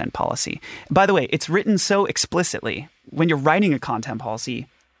content policy. By the way, it's written so explicitly. When you're writing a content policy,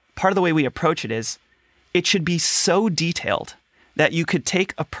 part of the way we approach it is it should be so detailed that you could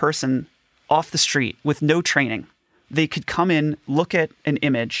take a person off the street with no training. They could come in, look at an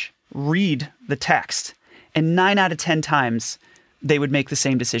image, read the text, and 9 out of 10 times they would make the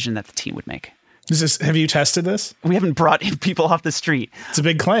same decision that the team would make. Have you tested this? We haven't brought in people off the street. It's a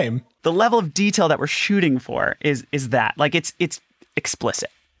big claim. The level of detail that we're shooting for is that. It's explicit.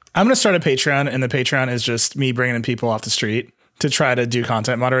 I'm going to start a Patreon, and the Patreon is just me bringing in people off the street to try to do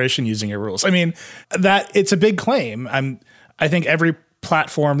content moderation using your rules. I mean, that it's a big claim. I think every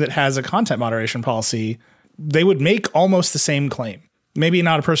platform that has a content moderation policy, they would make almost the same claim. Maybe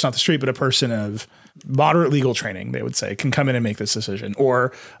not a person off the street, but a person of moderate legal training, they would say, can come in and make this decision.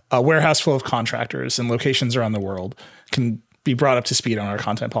 Or a warehouse full of contractors in locations around the world can be brought up to speed on our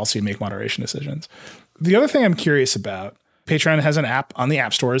content policy and make moderation decisions. The other thing I'm curious about, Patreon has an app on the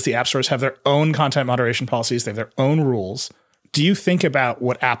app stores. The app stores have their own content moderation policies. They have their own rules. Do you think about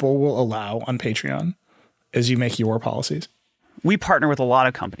what Apple will allow on Patreon as you make your policies? We partner with a lot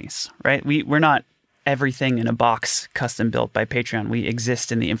of companies, right? We're not everything in a box custom built by Patreon. We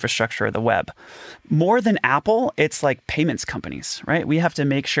exist in the infrastructure of the web. More than Apple, it's like payments companies, right? We have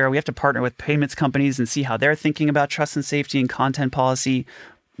to partner with payments companies and see how they're thinking about trust and safety and content policy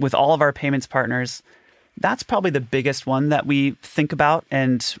with all of our payments partners. That's probably the biggest one that we think about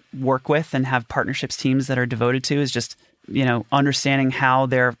and work with and have partnerships teams that are devoted to, is just, understanding how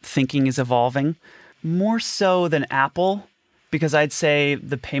their thinking is evolving. More so than Apple, because I'd say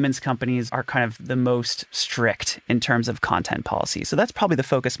the payments companies are kind of the most strict in terms of content policy. So that's probably the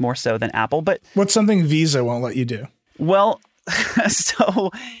focus more so than Apple. But what's something Visa won't let you do? Well,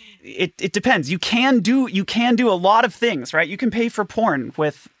 so it depends. You can do a lot of things, right? You can pay for porn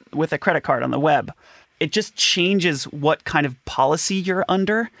with a credit card on the web. It just changes what kind of policy you're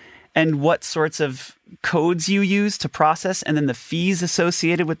under and what sorts of codes you use to process, and then the fees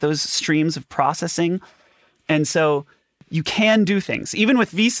associated with those streams of processing. And so you can do things. Even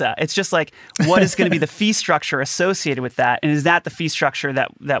with Visa, it's just like, what is going to be the fee structure associated with that? And is that the fee structure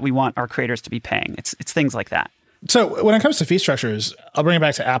that we want our creators to be paying? It's things like that. So when it comes to fee structures, I'll bring it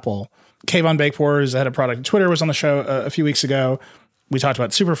back to Apple. Kayvon Beykpour, who's the head of product at Twitter, was on the show a few weeks ago. We talked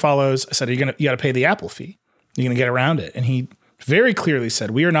about super follows. I said, you got to pay the Apple fee. You're going to get around it. And he very clearly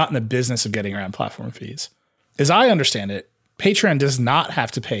said, we are not in the business of getting around platform fees. As I understand it, Patreon does not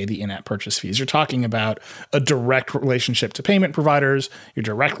have to pay the in-app purchase fees. You're talking about a direct relationship to payment providers. You're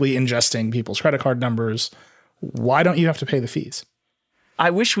directly ingesting people's credit card numbers. Why don't you have to pay the fees?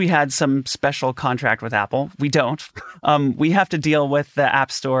 I wish we had some special contract with Apple. We don't. We have to deal with the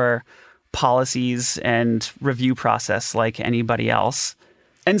App Store policies and review process like anybody else.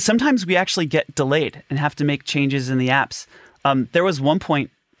 And sometimes we actually get delayed and have to make changes in the apps. There was one point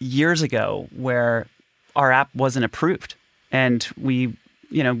years ago where our app wasn't approved. And we,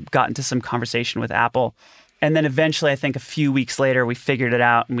 got into some conversation with Apple. And then eventually, I think a few weeks later, we figured it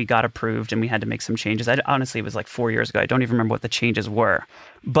out and we got approved and we had to make some changes. Honestly, it was like 4 years ago. I don't even remember what the changes were.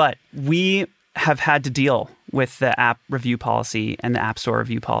 But we have had to deal with the app review policy and the App Store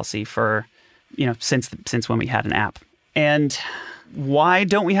review policy for, since when we had an app. And why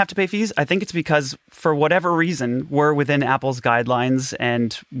don't we have to pay fees? I think it's because for whatever reason, we're within Apple's guidelines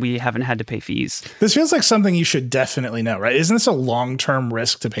and we haven't had to pay fees. This feels like something you should definitely know, right? Isn't this a long-term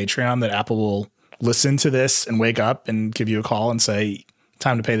risk to Patreon that Apple will listen to this and wake up and give you a call and say,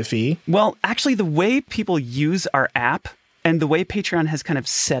 time to pay the fee? Well, actually, the way people use our app and the way Patreon has kind of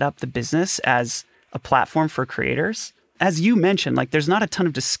set up the business as a platform for creators, as you mentioned, like there's not a ton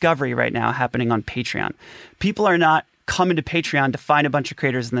of discovery right now happening on Patreon. People are not coming to Patreon to find a bunch of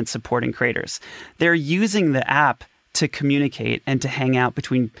creators and then supporting creators. They're using the app to communicate and to hang out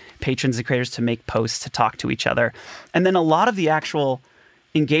between patrons and creators, to make posts, to talk to each other. And then a lot of the actual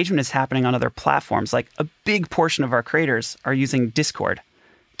engagement is happening on other platforms. Like a big portion of our creators are using Discord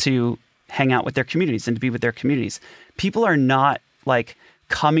to hang out with their communities and to be with their communities. People are not like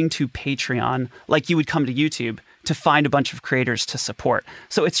coming to Patreon like you would come to YouTube to find a bunch of creators to support.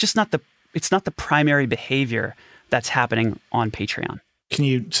 So it's just not the primary behavior that's happening on Patreon. Can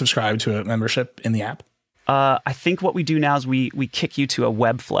you subscribe to a membership in the app? I think what we do now is we kick you to a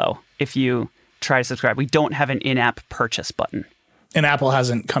web flow if you try to subscribe. We don't have an in-app purchase button. And Apple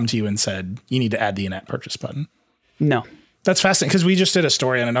hasn't come to you and said, you need to add the in-app purchase button? No. That's fascinating, because we just did a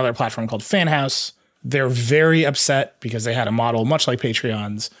story on another platform called Fanhouse. They're very upset because they had a model much like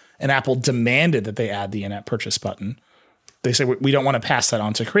Patreon's, and Apple demanded that they add the in-app purchase button. They say, we don't want to pass that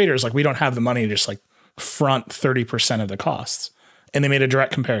on to creators. Like, we don't have the money to just like front 30% of the costs. And they made a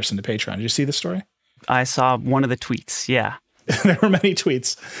direct comparison to Patreon. Did you see the story? I saw one of the tweets. Yeah. There were many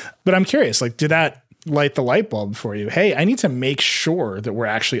tweets, but I'm curious, like, did that light the light bulb for you? Hey, I need to make sure that we're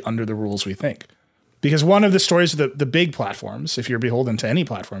actually under the rules we think. Because one of the stories of the big platforms, if you're beholden to any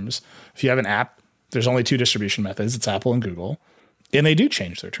platforms, if you have an app, there's only two distribution methods. It's Apple and Google. And they do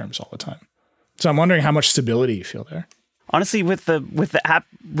change their terms all the time. So I'm wondering how much stability you feel there. Honestly, with the app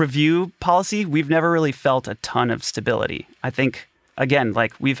review policy, we've never really felt a ton of stability. I think, again,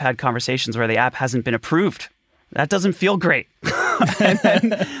 like we've had conversations where the app hasn't been approved. That doesn't feel great.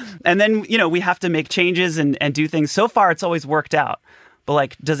 and then, we have to make changes and do things. So far, it's always worked out. But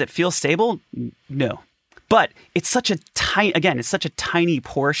like, does it feel stable? No. But it's such a tiny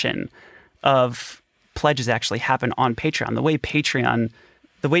portion of pledges actually happen on Patreon. The way Patreon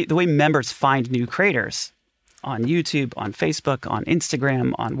the way members find new creators on YouTube, on Facebook, on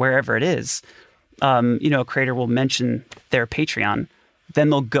Instagram, on wherever it is, a creator will mention their Patreon, then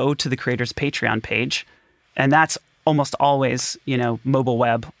they'll go to the creator's Patreon page, and that's almost always, mobile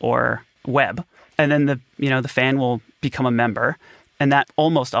web or web. And then the fan will become a member, and that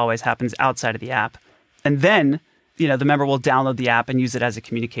almost always happens outside of the app. And then, the member will download the app and use it as a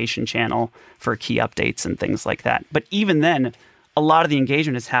communication channel for key updates and things like that. But even then, a lot of the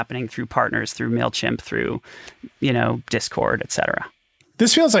engagement is happening through partners, through MailChimp, through, Discord, et cetera.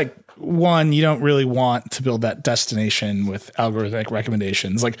 This feels like, one, you don't really want to build that destination with algorithmic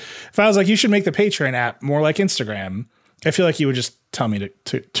recommendations. Like, if I was like, you should make the Patreon app more like Instagram, I feel like you would just tell me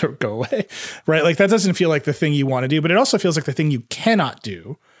to go away, right? Like, that doesn't feel like the thing you want to do, but it also feels like the thing you cannot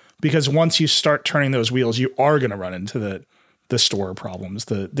do, because once you start turning those wheels, you are going to run into the store problems,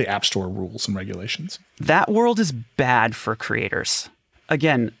 the app store rules and regulations. That world is bad for creators.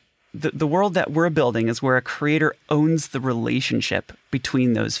 Again, the world that we're building is where a creator owns the relationship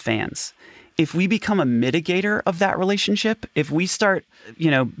between those fans. If we become a mitigator of that relationship, if we start,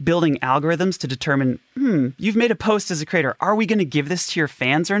 building algorithms to determine, you've made a post as a creator, are we going to give this to your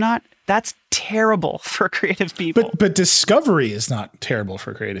fans or not? That's terrible for creative people. But discovery is not terrible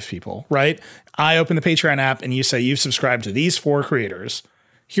for creative people, right? I open the Patreon app and you say you've subscribed to these 4 creators.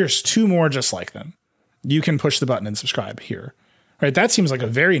 Here's 2 more just like them. You can push the button and subscribe here, right? That seems like a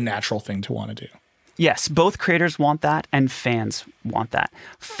very natural thing to want to do. Yes, both creators want that and fans want that.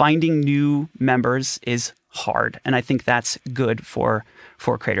 Finding new members is hard, and I think that's good for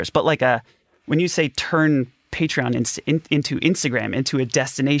creators. But when you say turn Patreon into Instagram, into a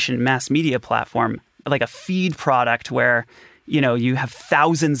destination mass media platform, like a feed product where, you have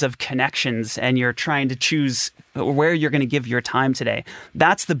thousands of connections and you're trying to choose where you're going to give your time today.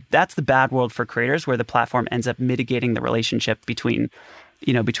 That's the bad world for creators, where the platform ends up mitigating the relationship between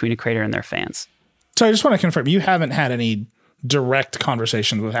a creator and their fans. So I just want to confirm, you haven't had any direct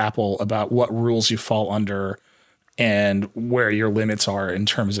conversation with Apple about what rules you fall under and where your limits are in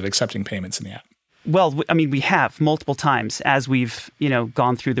terms of accepting payments in the app. Well, we have multiple times as we've,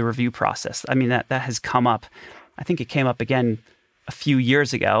 gone through the review process. That has come up. I think it came up again a few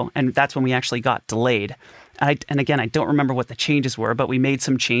years ago, and that's when we actually got delayed. And again, I don't remember what the changes were, but we made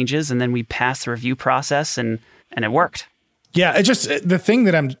some changes and then we passed the review process and it worked. Yeah, the thing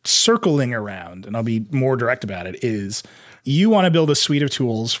that I'm circling around, and I'll be more direct about it, is you want to build a suite of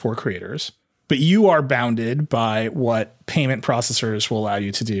tools for creators, but you are bounded by what payment processors will allow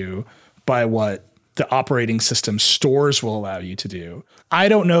you to do, by what the operating system stores will allow you to do. I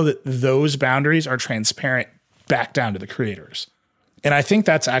don't know that those boundaries are transparent back down to the creators. And I think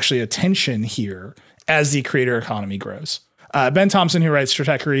that's actually a tension here as the creator economy grows. Ben Thompson, who writes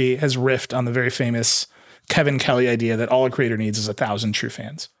Stratechery, has riffed on the very famous Kevin Kelly idea that all a creator needs is 1,000 true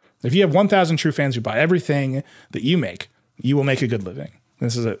fans. If you have 1,000 true fans who buy everything that you make, you will make a good living.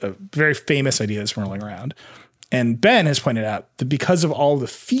 This is a very famous idea that's rolling around. And Ben has pointed out that because of all the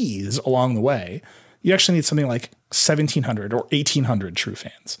fees along the way, you actually need something like 1,700 or 1,800 true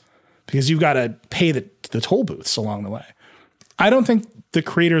fans, because you've got to pay the toll booths along the way. I don't think the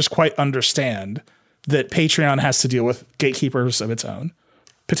creators quite understand that Patreon has to deal with gatekeepers of its own,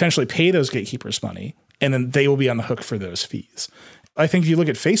 potentially pay those gatekeepers money, and then they will be on the hook for those fees. I think if you look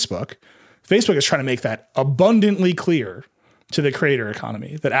at Facebook is trying to make that abundantly clear to the creator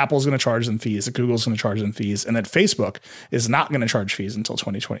economy, that Apple's going to charge them fees, that Google's going to charge them fees, and that Facebook is not going to charge fees until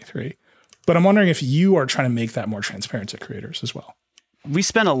 2023. But I'm wondering if you are trying to make that more transparent to creators as well. We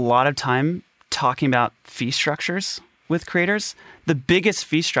spend a lot of time talking about fee structures with creators. The biggest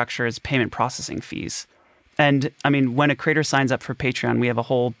fee structure is payment processing fees. And when a creator signs up for Patreon, we have a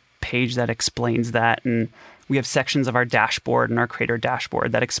whole page that explains that. And we have sections of our dashboard and our creator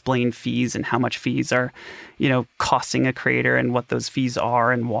dashboard that explain fees and how much fees are, costing a creator and what those fees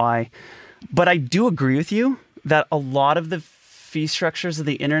are and why. But I do agree with you that a lot of the fee structures of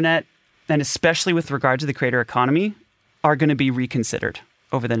the internet, and especially with regard to the creator economy, are going to be reconsidered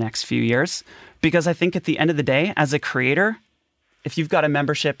over the next few years. Because I think at the end of the day, as a creator, if you've got a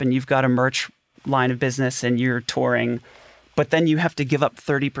membership and you've got a merch line of business and you're touring, but then you have to give up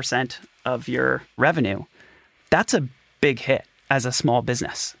 30% of your revenue, that's a big hit as a small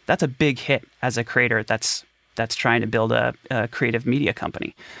business. That's a big hit as a creator that's trying to build a creative media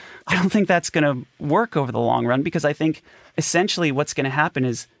company. I don't think that's going to work over the long run, because I think essentially what's going to happen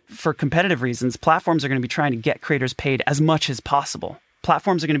is, for competitive reasons, platforms are going to be trying to get creators paid as much as possible.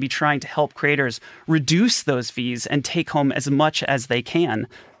 Platforms are going to be trying to help creators reduce those fees and take home as much as they can.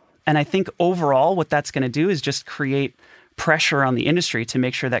 And I think overall what that's going to do is just create pressure on the industry to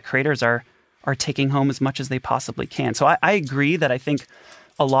make sure that creators are taking home as much as they possibly can. So I agree that I think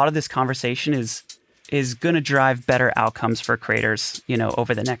a lot of this conversation is going to drive better outcomes for creators,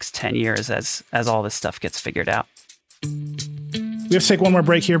 over the next 10 years as all this stuff gets figured out. We have to take one more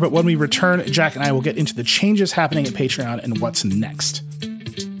break here, but when we return, Jack and I will get into the changes happening at Patreon and what's next.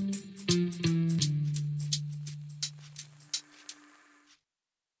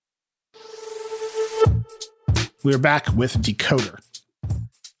 We are back with Decoder.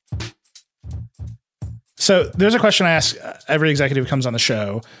 So there's a question I ask every executive who comes on the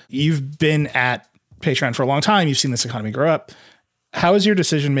show. You've been at Patreon for a long time. You've seen this economy grow up. How has your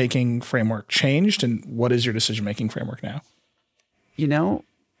decision-making framework changed, and what is your decision-making framework now?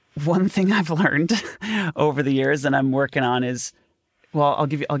 One thing I've learned over the years and I'm working on is, well, I'll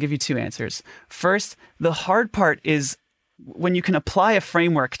give you two answers. First, the hard part is when you can apply a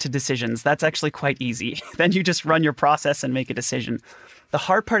framework to decisions, that's actually quite easy. Then you just run your process and make a decision. The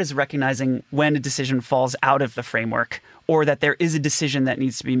hard part is recognizing when a decision falls out of the framework, or that there is a decision that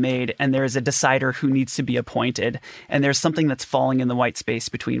needs to be made and there is a decider who needs to be appointed, and there's something that's falling in the white space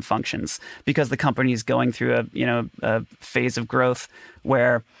between functions because the company is going through a phase of growth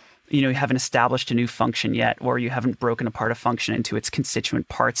where you haven't established a new function yet, or you haven't broken apart a function into its constituent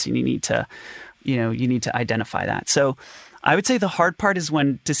parts, and you need to identify that. So I would say the hard part is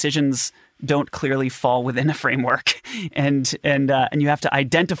when decisions don't clearly fall within a framework, and you have to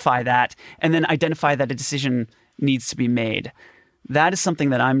identify that, and then identify that a decision needs to be made. That is something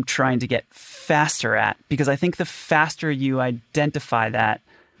that I'm trying to get faster at, because I think the faster you identify that,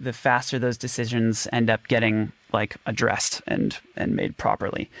 the faster those decisions end up getting addressed and made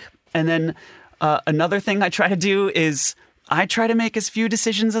properly. And then another thing I try to do is I try to make as few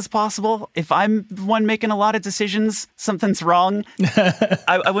decisions as possible. If I'm the one making a lot of decisions, something's wrong.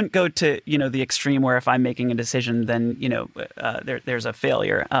 I wouldn't go to, the extreme where if I'm making a decision, then, there's a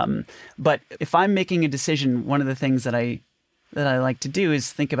failure. But if I'm making a decision, one of the things that I like to do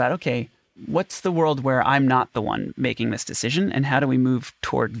is think about, okay, what's the world where I'm not the one making this decision, and how do we move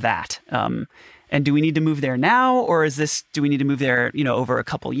toward that? And do we need to move there now, or do we need to move there, over a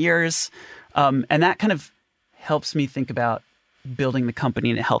couple years? And that kind of helps me think about building the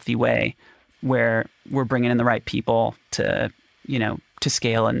company in a healthy way where we're bringing in the right people to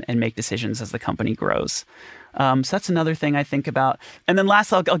scale and make decisions as the company grows. So that's another thing I think about. And then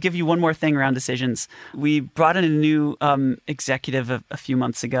last, I'll give you one more thing around decisions. We brought in a new executive a few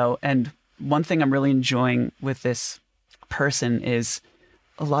months ago. And one thing I'm really enjoying with this person is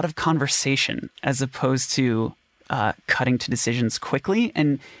a lot of conversation as opposed to cutting to decisions quickly.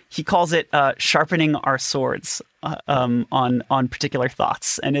 And he calls it sharpening our swords on particular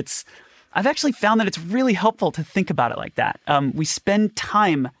thoughts. And I've actually found that it's really helpful to think about it like that. We spend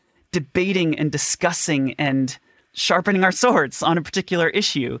time debating and discussing and sharpening our swords on a particular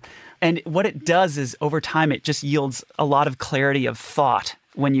issue. And what it does is over time, it just yields a lot of clarity of thought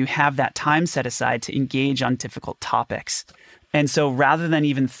when you have that time set aside to engage on difficult topics. And so rather than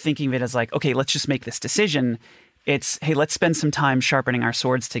even thinking of it as okay, let's just make this decision, it's, hey, let's spend some time sharpening our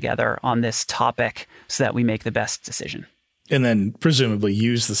swords together on this topic so that we make the best decision. And then presumably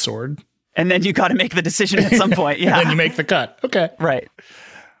use the sword. And then you got to make the decision at some point. Yeah. And then you make the cut. Okay. Right.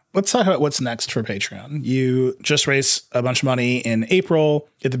 Let's talk about what's next for Patreon. You just raised a bunch of money in April.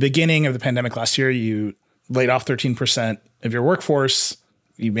 At the beginning of the pandemic last year, you laid off 13% of your workforce.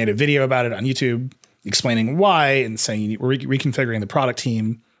 You made a video about it on YouTube explaining why and saying you were reconfiguring the product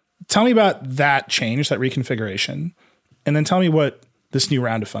team. Tell me about that change, that reconfiguration, and then tell me what this new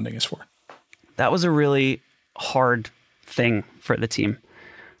round of funding is for. That was a really hard thing for the team.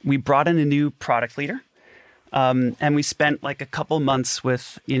 We brought in a new product leader, and we spent a couple months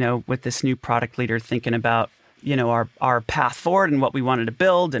with this new product leader thinking about, our path forward and what we wanted to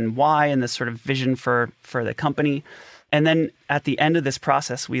build and why, and this sort of vision for the company. And then at the end of this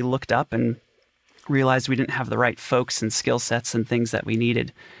process, we looked up and realized we didn't have the right folks and skill sets and things that we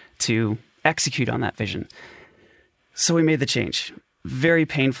needed to execute on that vision. So we made the change. Very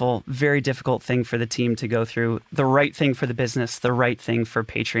painful, very difficult thing for the team to go through. The right thing for the business, the right thing for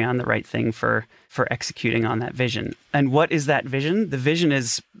Patreon, the right thing for executing on that vision. And what is that vision? The vision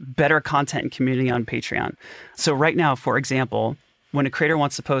is better content and community on Patreon. So right now, for example, when a creator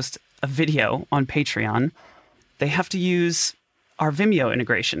wants to post a video on Patreon, they have to use our Vimeo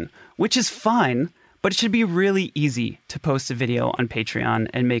integration, which is fine, but it should be really easy to post a video on Patreon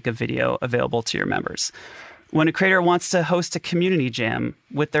and make a video available to your members. When a creator wants to host a community jam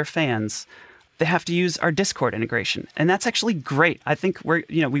with their fans, they have to use our Discord integration. And that's actually great. I think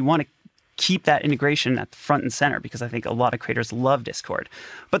we want to keep that integration at the front and center because I think a lot of creators love Discord.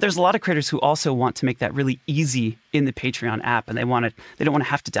 But there's a lot of creators who also want to make that really easy in the Patreon app, and they don't want to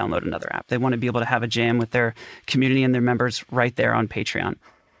have to download another app. They want to be able to have a jam with their community and their members right there on Patreon.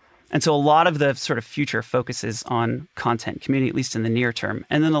 And so a lot of the sort of future focuses on content community, at least in the near term.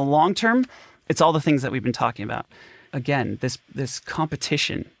 And then the long term, it's all the things that we've been talking about. Again, this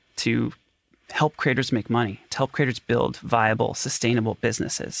competition to help creators make money, to help creators build viable, sustainable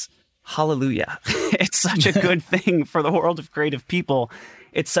businesses. Hallelujah. It's such a good thing for the world of creative people.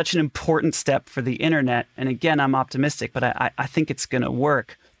 It's such an important step for the internet. And again, I'm optimistic, but I think it's going to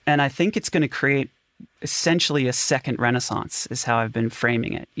work. And I think it's going to create essentially a second renaissance is how I've been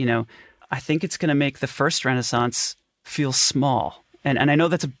framing it. You know, I think it's going to make the first renaissance feel small. And I know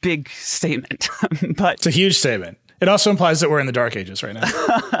that's a big statement, but it's a huge statement. It also implies that we're in the dark ages right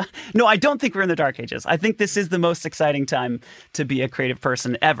now. No, I don't think we're in the dark ages. I think this is the most exciting time to be a creative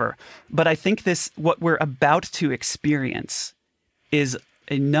person ever. But I think what we're about to experience is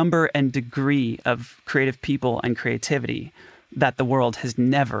a number and degree of creative people and creativity that the world has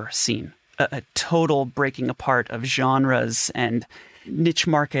never seen. A total breaking apart of genres and niche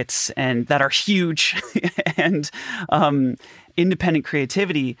markets and that are huge and independent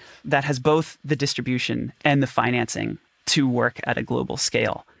creativity that has both the distribution and the financing to work at a global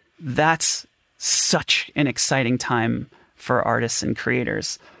scale. That's such an exciting time for artists and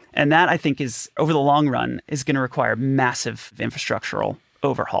creators. And that, I think, is over the long run is going to require massive infrastructural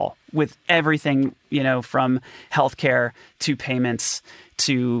overhaul with everything, you know, from healthcare to payments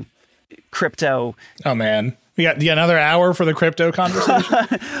to crypto. Oh, man. We got another hour for the crypto conversation.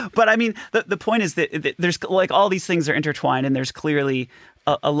 But I mean, the point is that there's like all these things are intertwined, and there's clearly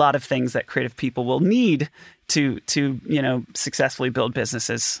a lot of things that creative people will need to you know, successfully build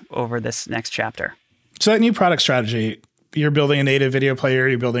businesses over this next chapter. So that new product strategy, you're building a native video player,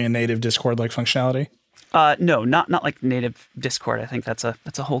 you're building a native Discord-like functionality? No, not like native Discord. I think that's a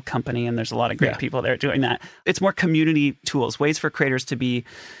whole company, and there's a lot of great people there doing that. It's more community tools, ways for creators to be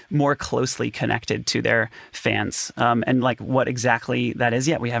more closely connected to their fans. And like what exactly that is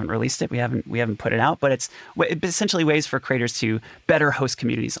yet, we haven't released it. We haven't put it out, but it's essentially ways for creators to better host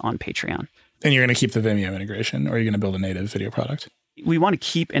communities on Patreon. And you're going to keep the Vimeo integration, or are you going to build a native video product? We want to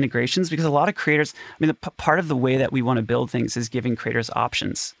keep integrations because a lot of creators, I mean, part of the way that we want to build things is giving creators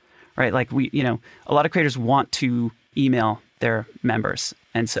options. Right? Like a lot of creators want to email their members.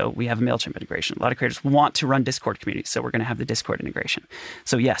 And so we have a MailChimp integration. A lot of creators want to run Discord communities. So we're going to have the Discord integration.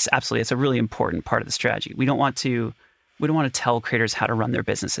 So yes, absolutely. It's a really important part of the strategy. We don't want to tell creators how to run their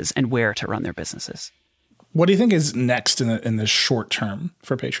businesses and where to run their businesses. What do you think is next in the short term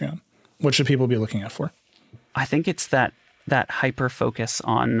for Patreon? What should people be looking out for? I think it's that hyper focus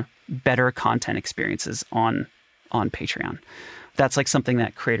on better content experiences on Patreon. That's like something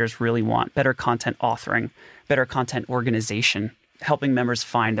that creators really want. Better content authoring, better content organization, helping members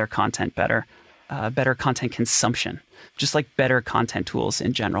find their content better, better content consumption, just like better content tools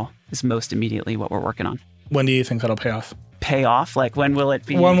in general is most immediately what we're working on. When do you think that'll pay off? Pay off? Like when will it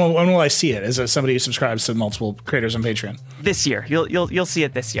be? When will I see it? Is it somebody who subscribes to multiple creators on Patreon? This year. You'll see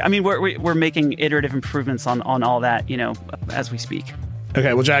it this year. I mean, we're making iterative improvements on all that, you know, as we speak.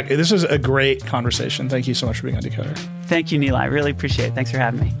 Okay, well, Jack, this was a great conversation. Thank you so much for being on Decoder. Thank you, Neil. I really appreciate it. Thanks for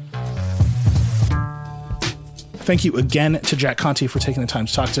having me. Thank you again to Jack Conte for taking the time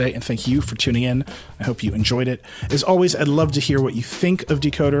to talk today, and thank you for tuning in. I hope you enjoyed it. As always, I'd love to hear what you think of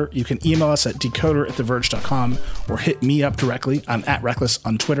Decoder. You can email us at decoder@theverge.com or hit me up directly. I'm @Reckless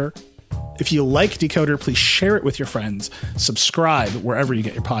on Twitter. If you like Decoder, please share it with your friends. Subscribe wherever you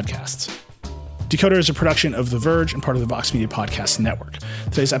get your podcasts. Decoder is a production of The Verge and part of the Vox Media Podcast Network.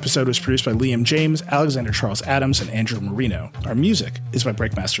 Today's episode was produced by Liam James, Alexander Charles Adams, and Andrew Marino. Our music is by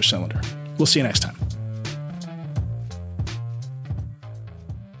Breakmaster Cylinder. We'll see you next time.